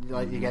and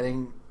like you're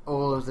getting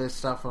all of this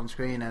stuff on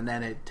screen, and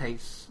then it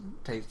takes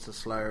the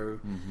slow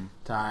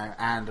time.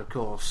 And of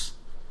course,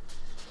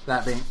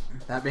 that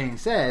being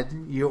said,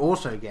 you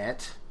also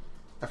get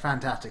a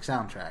fantastic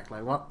soundtrack.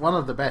 Like one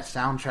of the best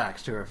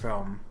soundtracks to a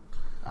film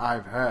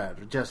I've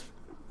heard. Just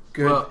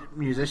good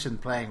musicians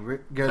playing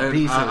good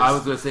pieces. I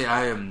was going to say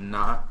I am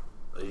not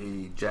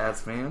a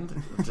jazz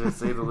fan, to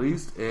say the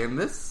least, and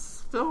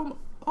this film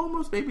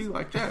almost made me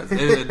like jazz.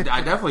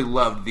 I definitely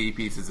loved the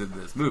pieces in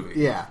this movie.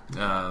 Yeah.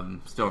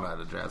 Still not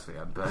a jazz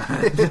fan, but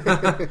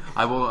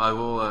I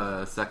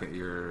will second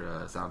your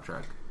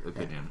soundtrack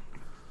opinion.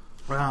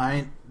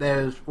 Well,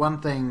 there's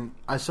one thing,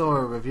 I saw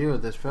a review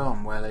of this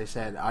film where they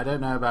said, I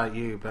don't know about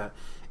you, but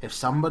if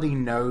somebody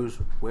knows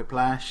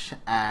Whiplash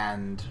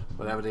and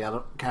whatever the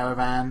other,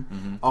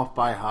 Caravan, off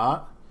by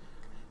heart,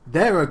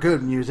 they're a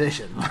good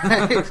musician.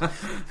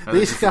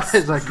 These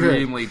guys are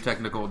extremely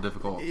technical,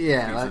 difficult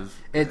pieces.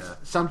 It's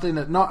something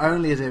that not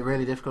only is it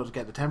really difficult to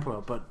get the tempo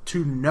up, but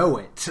to know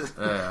it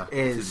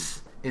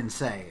is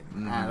insane.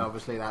 And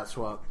obviously that's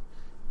what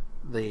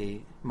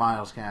the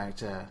Miles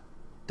character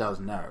does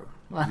know.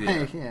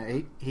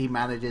 He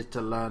manages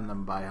to learn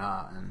them by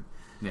heart, and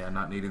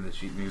not needing the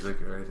sheet music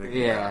or anything.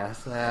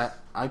 So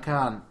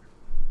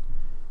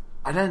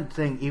I don't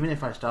think, even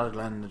if I started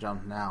learning the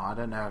drums now, I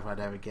don't know if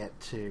I'd ever get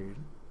to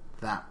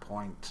that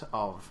point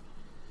of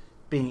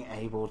being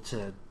able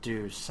to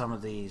do some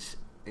of these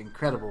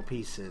incredible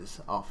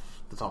pieces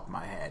off the top of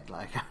my head.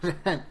 Like,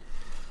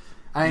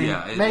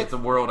 it's a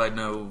world I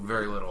know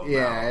very little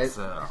about. It's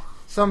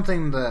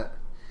something that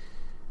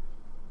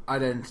I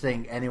don't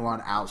think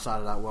anyone outside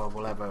of that world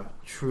will ever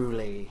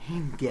truly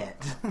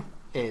get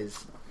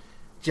is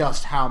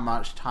just how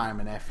much time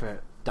and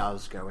effort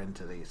does go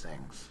into these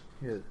things.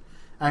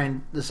 I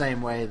mean, the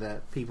same way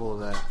that people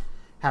that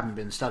haven't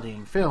been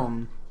studying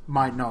film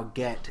might not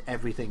get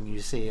everything you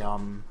see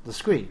on the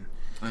screen.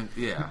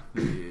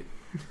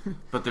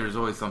 But there's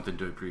always something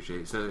to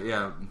appreciate. So,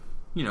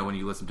 when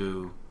you listen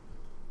to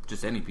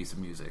just any piece of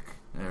music,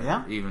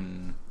 or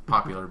even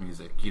popular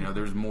music,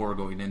 there's more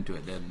going into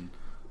it than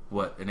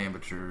what an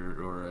amateur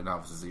or a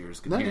novice's ears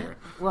can hear.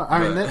 Well, I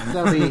mean,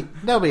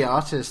 there'll be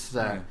artists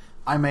that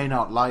I may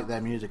not like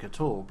their music at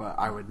all, but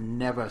I would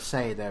never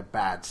say they're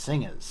bad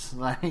singers.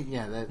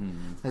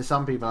 There's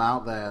some people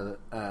out there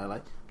that,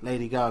 like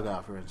Lady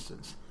Gaga, for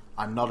instance.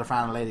 I'm not a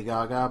fan of Lady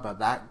Gaga, but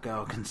that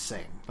girl can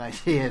sing. Like,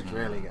 she is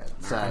really good.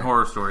 American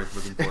Horror Story.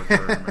 Looking forward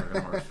to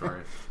American Horror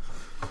Story.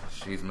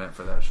 She's meant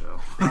for that show.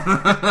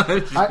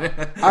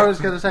 I was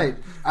going to say,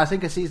 I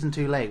think a season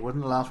too late.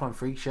 Wasn't the last one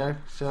Freak Show?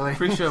 Silly.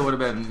 Freak Show would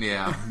have been,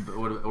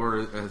 or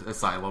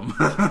Asylum.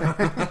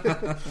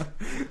 I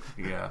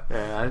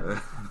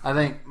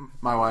think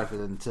my wife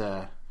is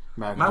into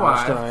American Horror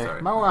Story.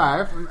 Sorry. My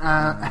wife.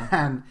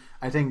 And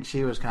I think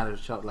she was kind of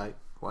shocked, like,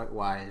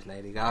 why is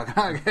Lady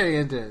Gaga getting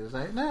into it? It's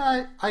like,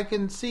 no, I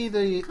can see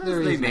the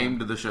reason. They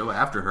named the show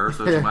after her,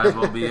 so she might as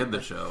well be in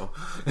the show.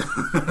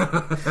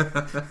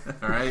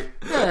 All right?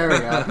 Yeah, there we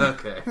go.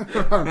 Okay.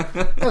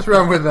 What's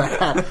wrong with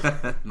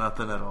that?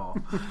 Nothing at all.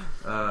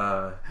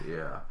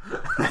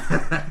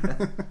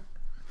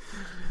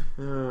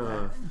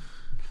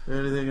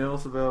 Anything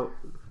else about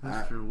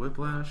Mr.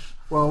 Whiplash?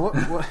 Well, what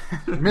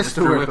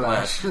Mr.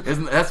 Whiplash.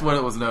 That's what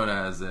it was known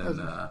as in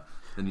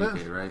in the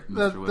UK, right? Mr.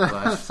 That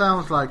Whiplash.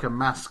 sounds like a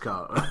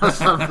mascot or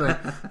something.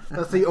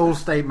 That's the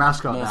all-state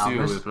mascot now,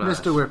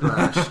 Mr.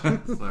 Whiplash.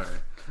 Sorry.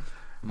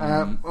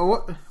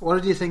 What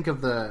did you think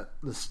of the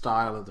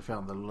style of the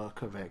film, the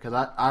look of it?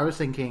 Because I was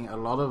thinking a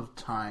lot of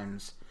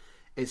times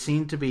it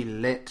seemed to be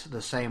lit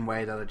the same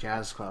way that a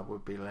jazz club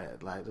would be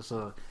lit, like the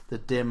sort of the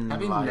dim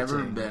lighting. Having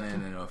never been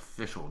in an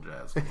official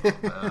jazz club,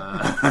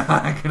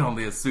 I can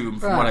only assume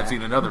from what I've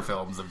seen in other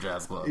films of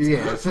jazz clubs.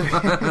 Yes,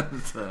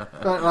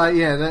 but like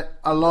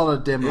a lot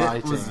of dim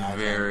lighting. It was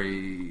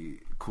very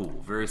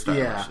cool, very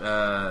stylish.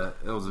 Yeah.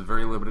 It was a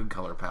very limited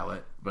color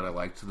palette, but I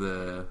liked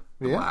the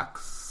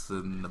blacks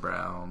and the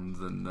browns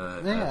and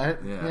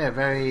the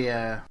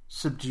very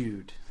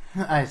subdued.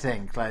 I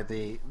think like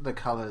the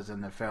colors in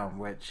the film,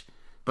 which.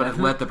 But it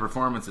let the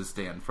performances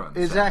stand front.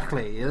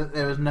 Exactly.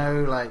 There was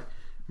no like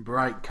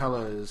bright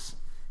colours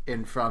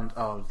in front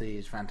of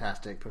these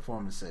fantastic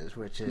performances,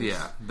 which is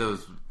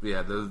those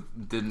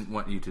didn't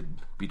want you to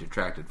be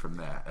detracted from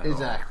that.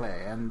 Exactly,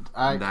 all. And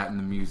that and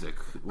the music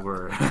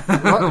were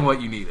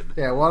what you needed.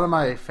 Yeah, one of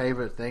my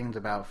favourite things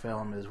about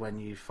film is when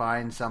you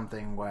find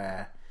something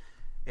where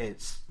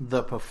it's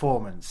the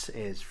performance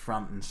is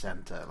front and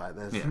center. Like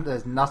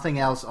there's nothing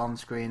else on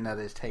screen that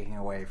is taking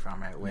away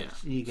from it. Which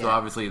you get. So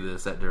obviously the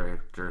set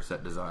director,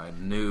 set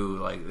design knew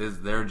like it's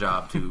their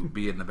job to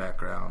be in the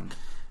background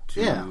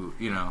to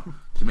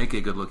to make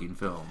a good looking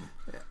film.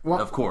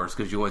 Of course,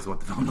 because you always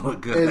want the film to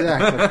look good.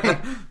 Exactly.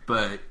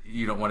 But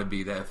you don't want to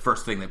be the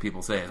first thing that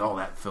people say is, "Oh,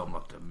 that film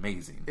looked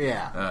amazing."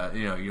 Yeah.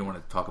 You don't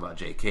want to talk about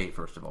J.K.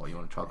 first of all. You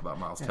want to talk about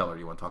Miles Teller.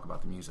 You want to talk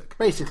about the music.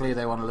 Basically,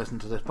 they want to listen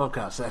to this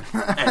podcast then.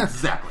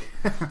 Exactly.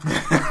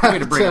 Way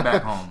to bring it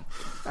back home.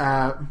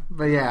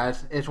 But yeah,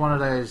 it's one of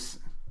those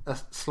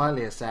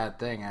slightly a sad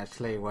thing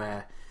actually,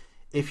 where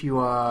if you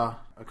are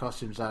a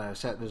costume designer, a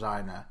set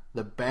designer,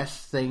 the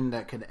best thing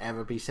that can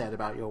ever be said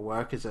about your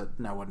work is that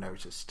no one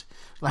noticed.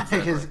 Like,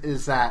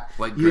 is that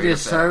like you did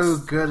so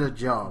good a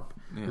job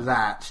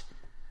that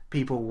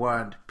people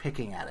weren't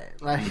picking at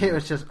it. Like, it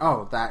was just,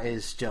 that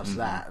is just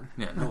that.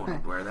 Yeah, no one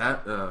would wear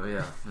that.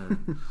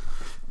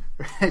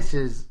 Which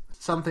is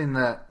something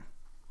that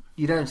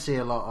you don't see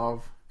a lot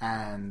of,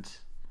 and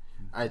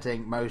I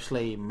think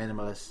mostly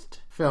minimalist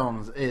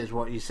films is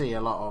what you see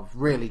a lot of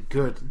really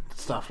good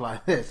stuff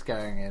like this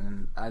going in.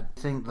 And I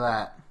think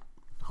that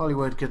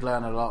Hollywood could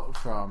learn a lot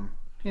from,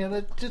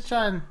 just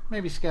try and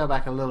maybe scale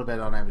back a little bit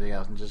on everything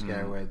else and just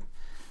go with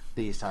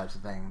these types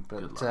of things.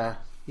 But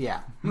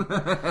yeah,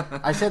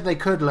 I said they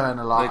could learn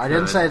a lot. I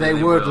didn't say they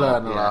would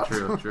learn a lot.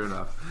 True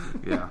enough.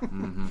 Yeah.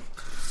 Mm-hmm.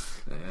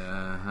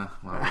 Yeah.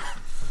 Well.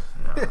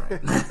 Yeah,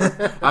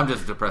 right. I'm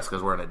just depressed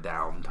because we're in a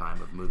down time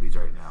of movies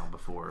right now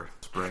before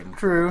spring.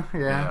 True,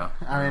 yeah.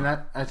 I mean,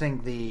 I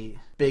think the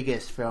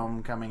biggest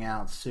film coming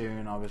out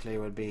soon, obviously,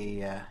 would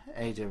be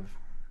Age of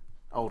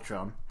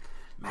Ultron.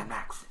 Mad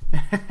Max.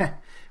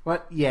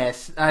 What?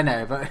 Yes, I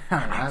know, but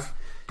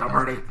Tom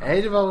Hardy.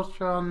 Age of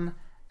Ultron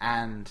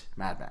and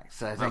Mad Max.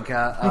 So I think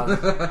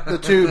the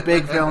two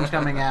big films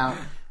coming out.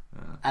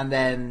 And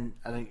then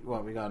I think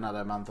we got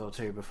another month or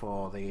two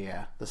before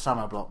the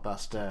summer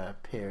blockbuster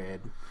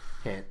period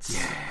hits.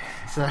 Yeah.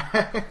 So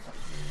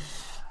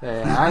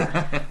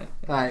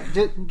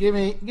give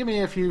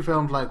me a few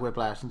films like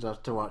Whiplash and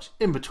stuff to watch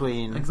in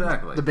between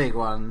the big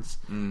ones.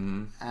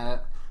 Mm-hmm.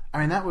 I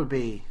mean, that would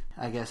be,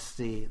 I guess,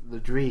 the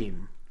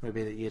dream would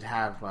be that you'd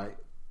have like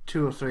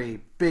 2 or 3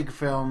 big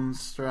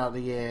films throughout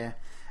the year,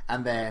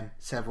 and then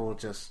several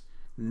just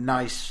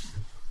nice,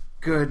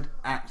 good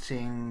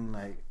acting,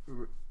 like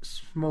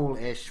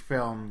small-ish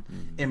film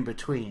in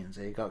between.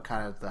 So you got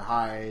kind of the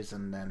highs,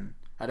 and then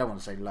I don't want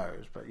to say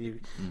lows, but you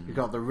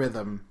got the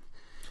rhythm,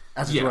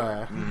 as it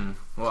were. Mm-hmm.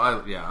 Well,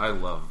 I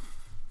love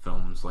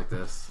films like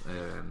this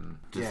and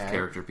just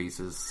character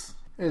pieces.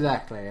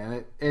 Exactly,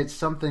 and it's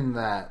something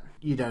that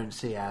you don't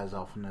see as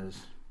often as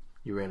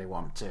you really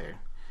want to.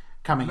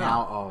 Coming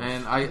out of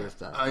and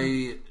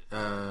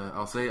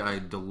I'll say I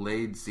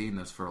delayed seeing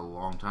this for a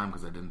long time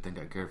because I didn't think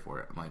I cared for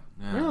it. I'm like,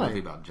 really? Movie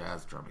about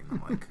jazz drumming.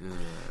 I'm like, ugh.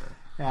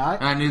 Yeah,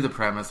 and I knew the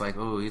premise, like,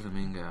 he's a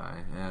mean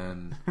guy,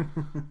 and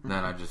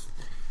then I just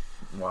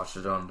watched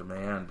it on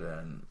demand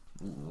and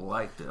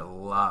liked it a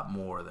lot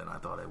more than I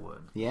thought I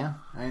would. Yeah,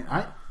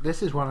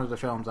 this is one of the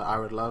films that I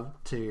would love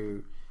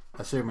to,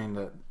 assuming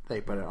that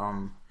they put it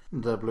on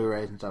the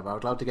Blu-rays and stuff, I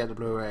would love to get the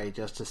Blu-ray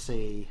just to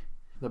see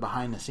the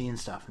behind-the-scenes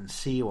stuff and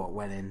see what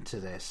went into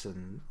this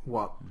and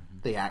what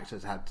the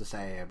actors had to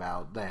say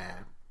about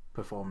their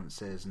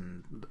performances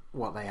and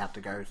what they had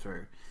to go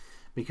through.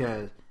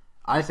 Because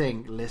I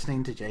think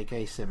listening to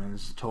J.K.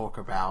 Simmons talk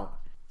about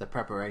the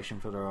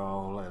preparation for the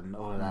role and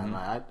all of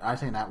that, I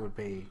think that would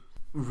be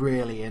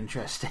really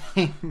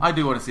interesting. I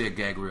do want to see a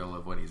gag reel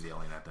of when he's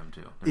yelling at them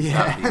too.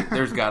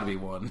 There's got to be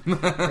one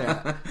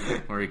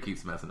where he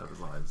keeps messing up his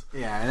lines.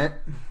 Yeah, and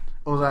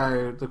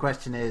although the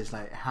question is,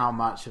 like, how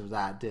much of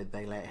that did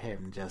they let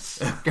him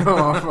just go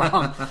off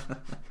on?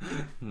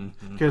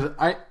 Because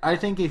I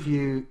think if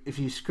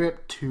you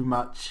script too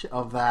much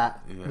of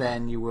that,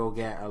 then you will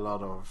get a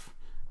lot of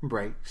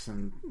breaks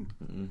and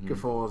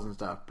guffaws and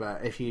stuff.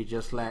 But if you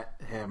just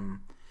let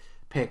him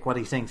pick what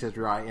he thinks is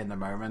right in the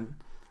moment,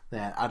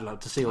 then I'd love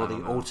to see all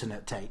the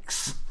alternate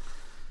takes,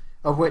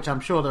 of which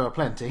I'm sure there are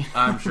plenty.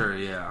 I'm sure,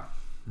 yeah.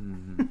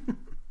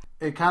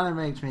 It kind of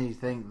makes me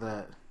think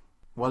that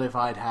what if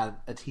I'd had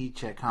a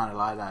teacher kind of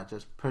like that,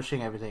 just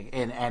pushing everything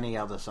in any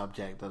other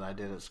subject that I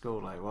did at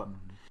school? Like, what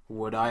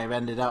would I have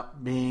ended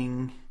up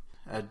being?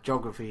 A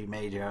geography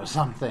major or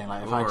something?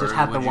 Like, if I just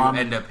had the one,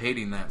 end up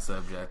hating that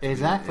subject.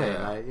 Exactly.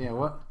 Yeah. Like,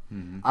 what?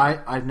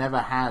 I've never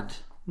had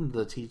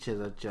the teacher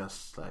that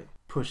just like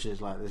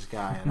pushes like this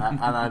guy, and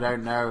I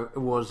don't know,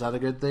 was that a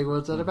good thing?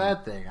 Was that a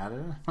bad thing? I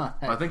don't know.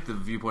 I think the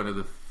viewpoint of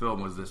the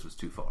film was this was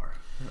too far.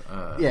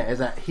 Is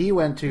that he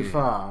went too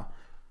far,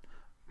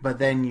 but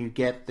then you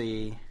get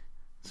the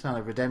sort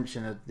of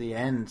redemption at the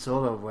end,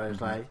 sort of, where it's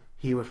like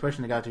he was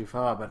pushing the guy too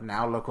far, but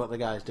now look what the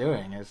guy's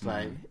doing. It's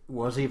like,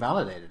 was he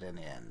validated in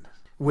the end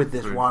with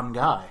this one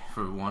guy?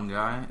 For one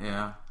guy,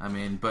 yeah. I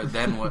mean, but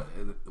then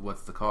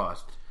what's the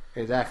cost?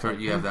 Exactly.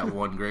 You have that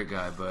one great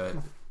guy, but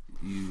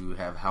you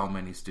have how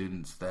many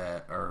students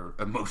that are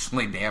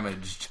emotionally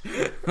damaged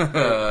that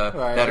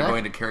are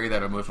going to carry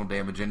that emotional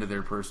damage into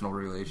their personal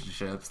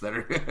relationships, that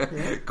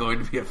are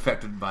going to be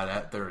affected by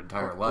that their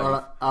entire life.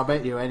 Well, I'll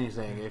bet you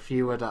anything, if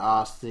you were to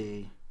ask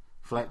the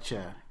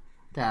Fletcher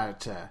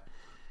character,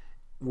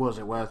 was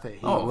it worth it?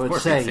 He would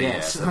say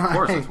yes. Of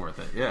course it's worth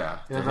it, yeah.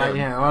 Like,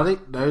 well,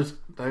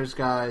 those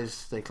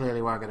guys, they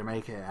clearly weren't going to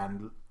make it,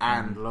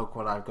 and look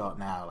what I've got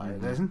now.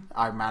 Like,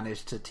 I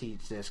managed to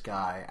teach this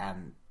guy,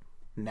 and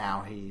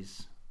now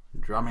he's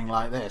drumming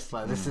like this.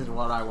 Like, this is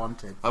what I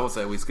wanted. I will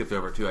say, we skipped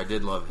over too. I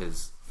did love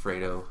his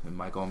Fredo and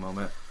Michael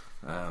moment.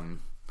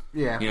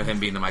 Him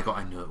being the Michael,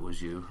 I knew it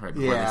was you right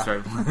before they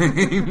started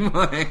playing.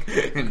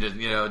 And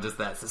just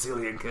that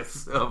Sicilian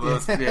kiss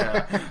almost.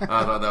 Yeah.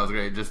 I thought that was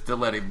great. Just to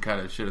let him kind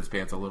of shit his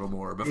pants a little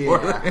more before.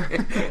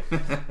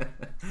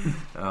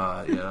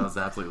 That was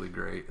absolutely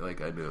great.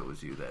 Like, I knew it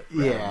was you that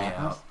ratted me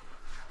out.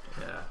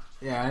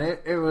 Yeah, and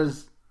it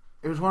was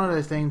one of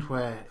those things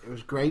where it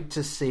was great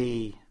to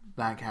see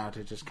that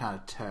character just kind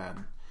of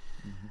turn.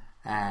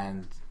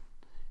 And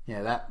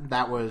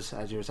that was,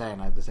 as you were saying,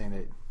 like the thing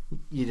that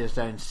you just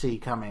don't see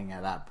coming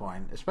at that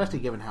point, especially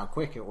given how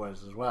quick it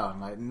was as well. And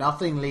like,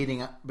 nothing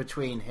leading up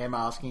between him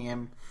asking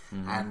him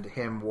and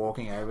him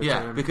walking over to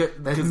him. Yeah,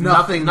 because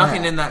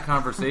nothing in that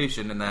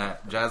conversation in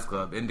that jazz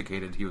club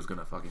indicated he was going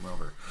to fuck him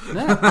over.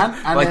 No,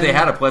 and like, they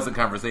had a pleasant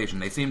conversation.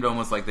 They seemed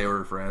almost like they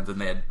were friends and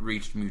they had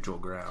reached mutual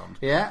ground.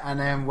 Yeah, and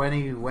then when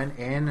he went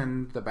in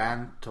and the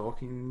band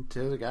talking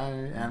to the guy,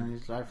 and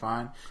he's like,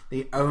 fine.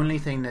 The only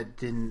thing that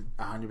didn't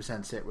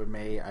 100% sit with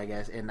me, I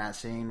guess, in that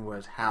scene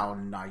was how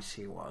nice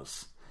he was.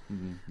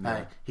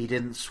 Like, he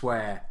didn't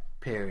swear,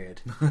 period,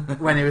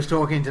 when he was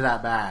talking to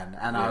that band,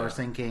 and I was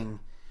thinking,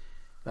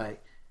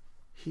 like,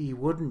 he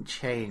wouldn't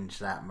change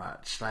that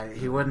much. Like,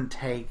 he wouldn't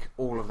take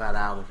all of that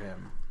out of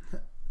him.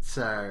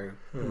 So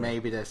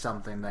maybe there's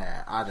something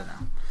there. I don't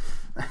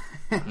know.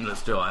 But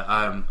still,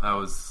 I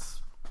was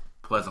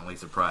pleasantly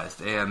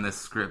surprised, and this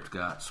script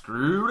got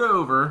screwed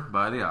over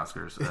by the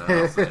Oscars.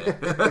 I'll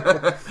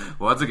say.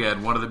 Once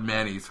again, one of the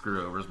many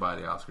screw-overs by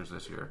the Oscars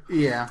this year.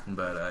 Yeah.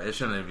 But it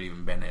shouldn't have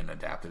even been an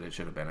adapted. It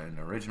should have been an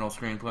original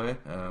screenplay,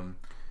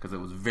 because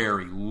it was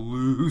very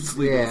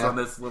loosely based on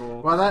this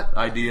little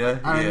idea.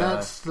 I mean,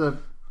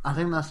 I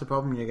think that's the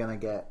problem you're going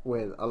to get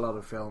with a lot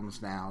of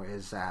films now,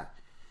 is that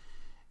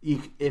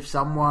if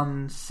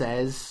someone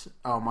says,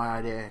 "Oh, my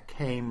idea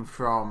came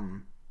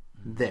from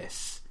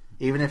this,"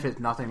 even if it's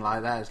nothing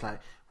like that, it's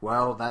like,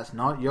 well, that's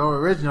not your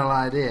original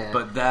idea.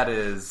 But that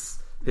is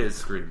his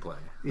screenplay.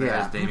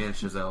 That is Damien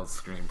Chazelle's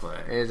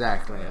screenplay.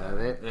 Exactly.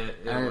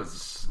 Yeah. It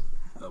was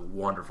a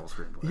wonderful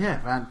screenplay. Yeah,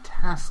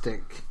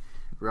 fantastic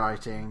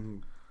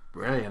writing,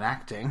 brilliant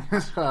acting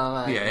as well.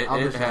 Like,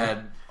 it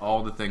had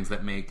all the things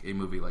that make a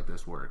movie like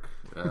this work.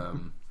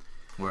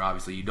 Where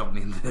obviously you don't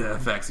need the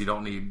effects, you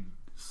don't need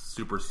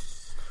super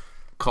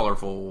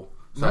colorful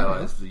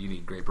stylized. You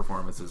need great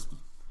performances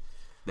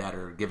that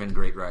are given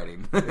great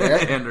writing.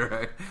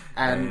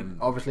 and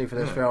obviously for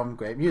this film,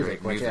 great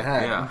music, which it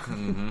had.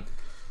 Yeah.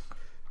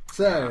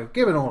 So,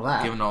 given all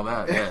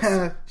that,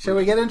 yes. Shall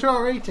we get into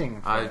our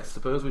rating? I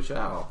suppose we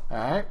shall.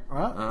 Alright,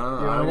 well,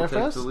 you I want to will go take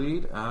first? the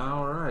lead.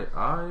 Alright,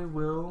 I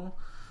will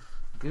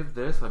give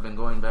this. I've been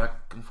going back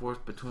and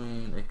forth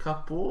between a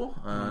couple.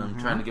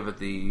 Trying to give it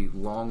the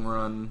long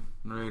run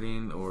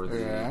rating or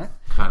the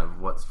kind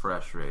of what's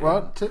fresh rating.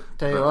 Well,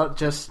 tell you what,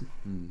 just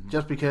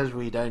because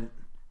we don't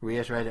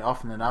reiterate it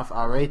often enough,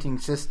 our rating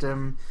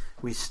system,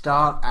 we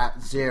start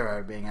at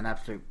 0 being an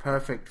absolute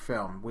perfect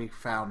film. We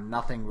found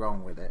nothing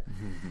wrong with it.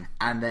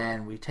 And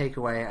then we take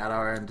away at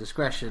our own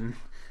discretion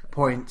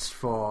points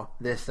for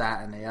this,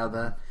 that and the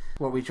other.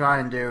 What we try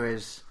and do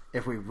is,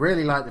 if we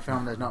really like the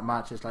film, there's not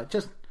much, it's like,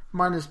 just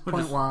minus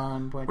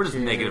 0.1, 0.2. We're just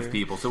negative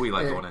people, so we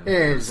like going in.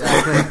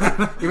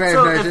 Exactly. You may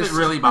So have noticed. if it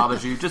really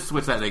bothers you, just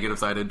switch that negative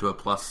side into a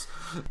plus.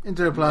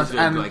 Into a plus. Just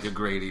And like a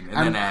grading,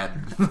 and then add.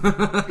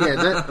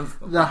 yeah,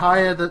 the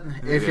higher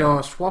if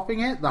you're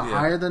swapping it, the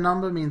higher the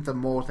number means the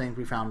more things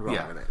we found wrong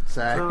with it.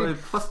 So a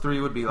plus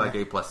 3 would be like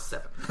a plus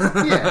 7.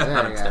 Yeah,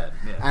 there you go. 10.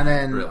 Yeah, and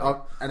then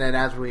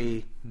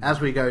really. as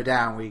we go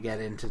down, we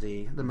get into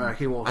the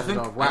murky waters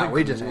of I think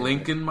we just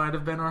Lincoln might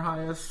have been our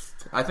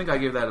highest. I think I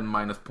gave that a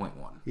minus 0.1.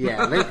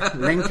 Yeah,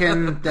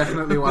 Lincoln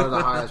definitely one of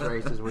the highest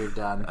ratings we've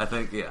done. I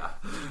think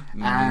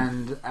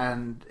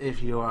And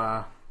if you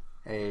are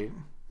a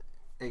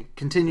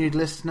continued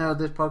listener of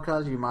this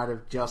podcast, you might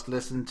have just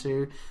listened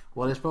to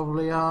what is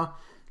probably our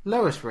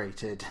lowest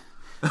rated.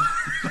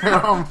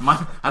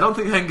 I don't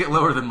think I can get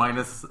lower than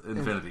minus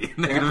infinity.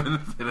 Negative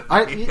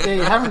infinity.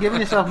 You haven't given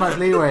yourself much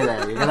leeway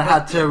there. You're going to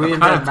have to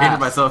reinvent I kind of painted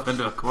maths. myself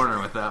into a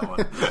corner with that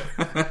one.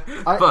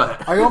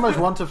 I almost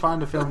want to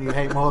find a film you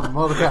hate more than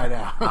Mordecai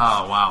now.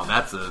 Oh, wow.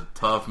 That's a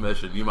tough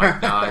mission. You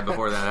might die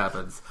before that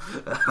happens.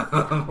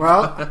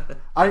 Well,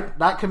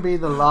 that can be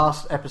the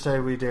last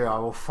episode we do. I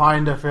will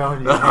find a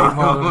film you hate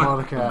more than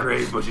Mordecai.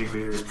 Great bushy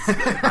beards.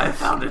 I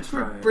found it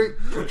right.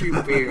 Bushy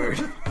beard.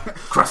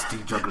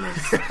 Crusty jugglers.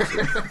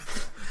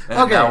 And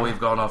Okay. now we've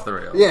gone off the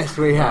rails. Yes,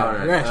 we have.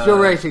 Right. Yes, your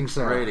rating,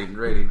 sir.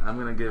 Rating. I'm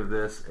going to give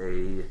this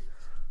a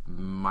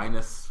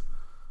minus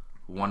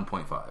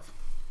 1.5.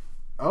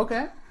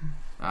 Okay.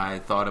 I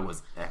thought it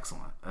was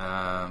excellent.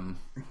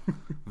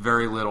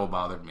 Very little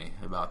bothered me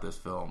about this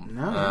film.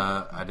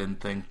 No. I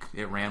didn't think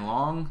it ran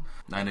long.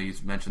 I know you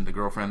mentioned the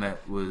girlfriend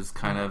that was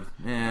kind of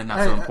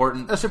not so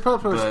important. A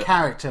superfluous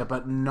character,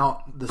 but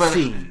not the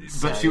scenes.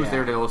 But so, she was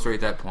there to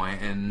illustrate that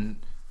point, and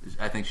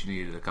I think she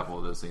needed a couple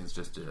of those scenes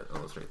just to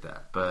illustrate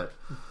that. But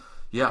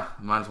yeah,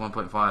 minus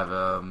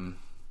 1.5.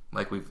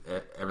 Like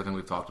everything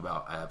we've talked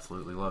about, I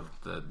absolutely loved.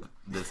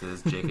 This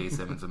is J.K.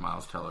 Simmons and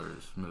Miles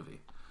Teller's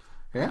movie.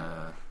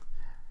 Yeah.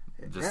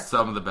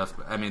 Some of the best.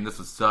 I mean, this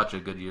was such a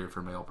good year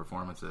for male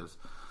performances.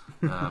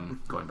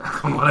 Going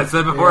back on what I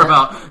said before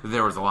about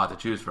there was a lot to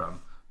choose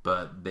from,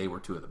 but they were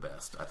two of the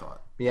best, I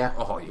thought. Yeah.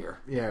 All year.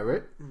 Yeah,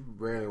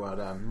 really well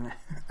done.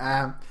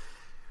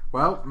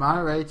 Well, my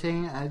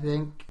rating, I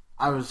think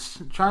I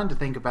was trying to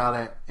think about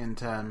it in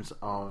terms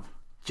of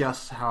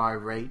just how I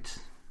rate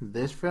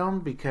this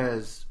film,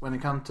 because when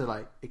it comes to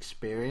like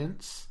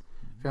experience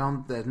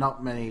film, there's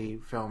not many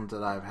films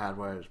that I've had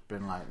where it's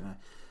been like,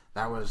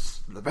 that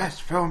was the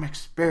best film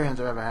experience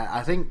I've ever had.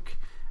 I think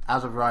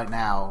as of right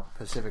now,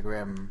 Pacific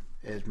Rim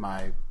is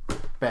my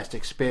best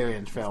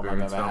experience film I've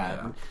ever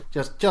had.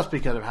 Yeah. Just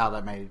because of how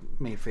that made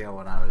me feel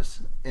when I was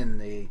in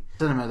the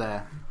cinema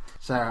there.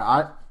 So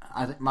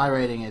I think my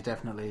rating is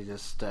definitely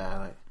just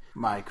like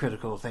my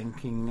critical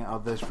thinking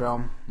of this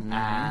film,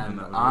 and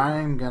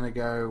I'm gonna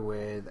go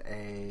with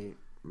a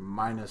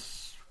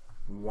minus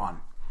 1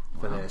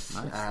 for this.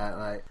 Nice.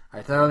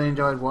 I thoroughly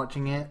enjoyed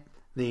watching it.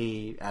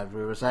 As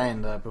we were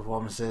saying, the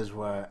performances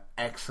were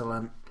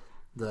excellent.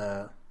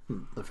 The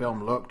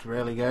film looked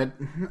really good,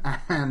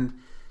 and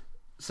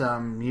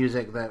some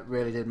music that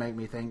really did make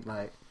me think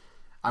like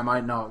I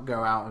might not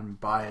go out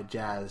and buy a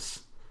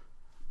jazz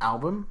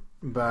album,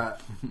 but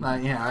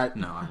like I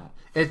won't.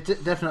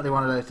 It's definitely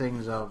one of those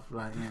things of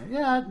like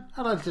I'd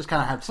like to just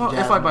kind of have some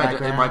jazz. If I buy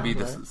it, might be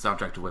the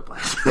soundtrack to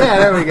Whiplash. Yeah,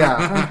 there we go.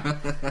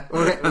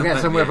 We'll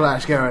get some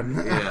Whiplash going.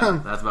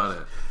 Yeah, that's about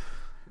it.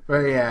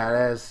 But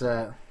yeah,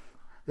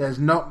 there's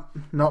not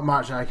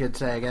much I could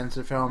say against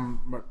the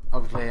film. But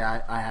obviously,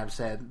 I have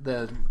said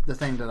the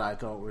thing that I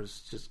thought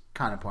was just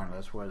kind of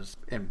pointless was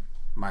in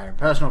my own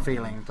personal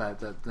feelings that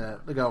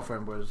the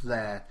girlfriend was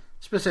there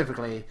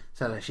specifically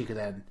so that she could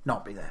then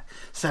not be there.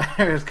 So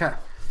it was kind of,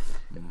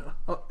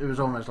 it was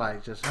almost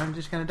like I'm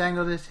just going to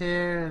dangle this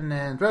here and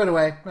then throw it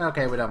away.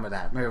 Okay, we're done with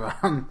that. Move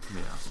on.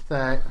 Yeah.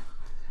 So,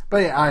 but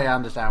yeah, I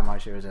understand why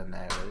she was in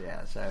there. But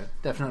yeah, so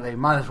definitely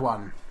minus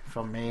 1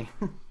 from me.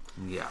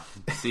 Yeah,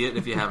 see it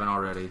if you haven't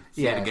already.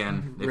 See it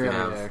again if really you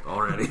have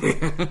already.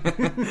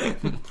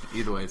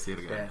 Either way, see it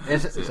again. Yeah.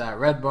 It's at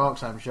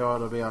Redbox. I'm sure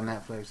it'll be on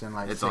Netflix in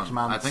 6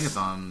 months. I think it's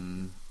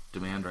on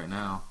demand right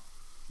now.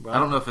 Well, I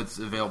don't know if it's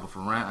available for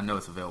rent. I know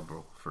it's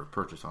available for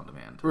purchase on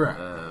demand.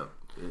 Right.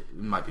 It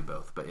might be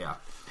both, but yeah,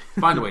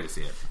 find a way to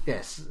see it.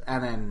 Yes,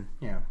 and then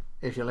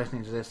if you're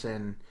listening to this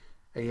in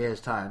a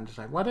year's time, just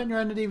like, why don't you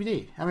own the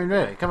DVD? I mean,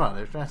 really, come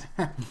on.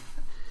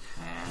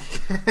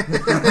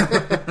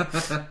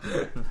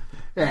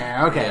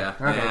 Yeah, okay. Yeah,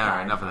 all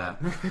right, enough of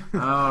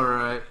that. All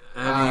right.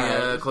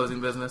 Any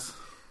closing business?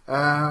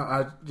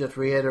 I just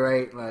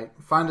reiterate,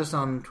 find us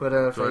on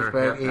Twitter,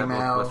 Facebook,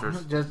 email.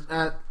 Just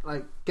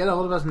get a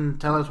hold of us and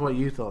tell us what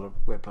you thought of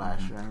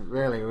Whiplash. And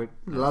really, we'd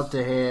love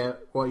to hear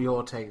what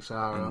your takes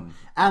are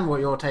and what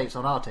your takes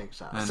on our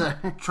takes are.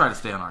 And try to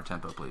stay on our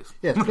tempo, please.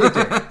 Yes, please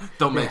do.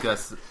 Don't make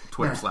us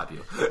Twitter slap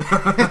you.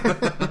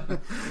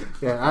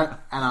 Yeah,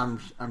 and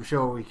I'm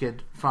sure we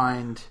could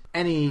find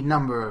any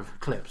number of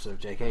clips of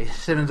J.K.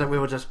 Simmons that we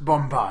will just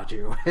bombard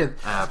you with.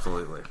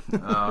 Absolutely.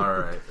 All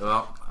right.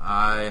 Well,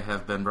 I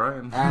have been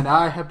Brian. And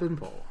I have been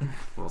Paul.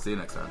 We'll see you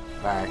next time.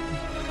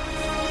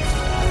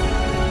 Bye.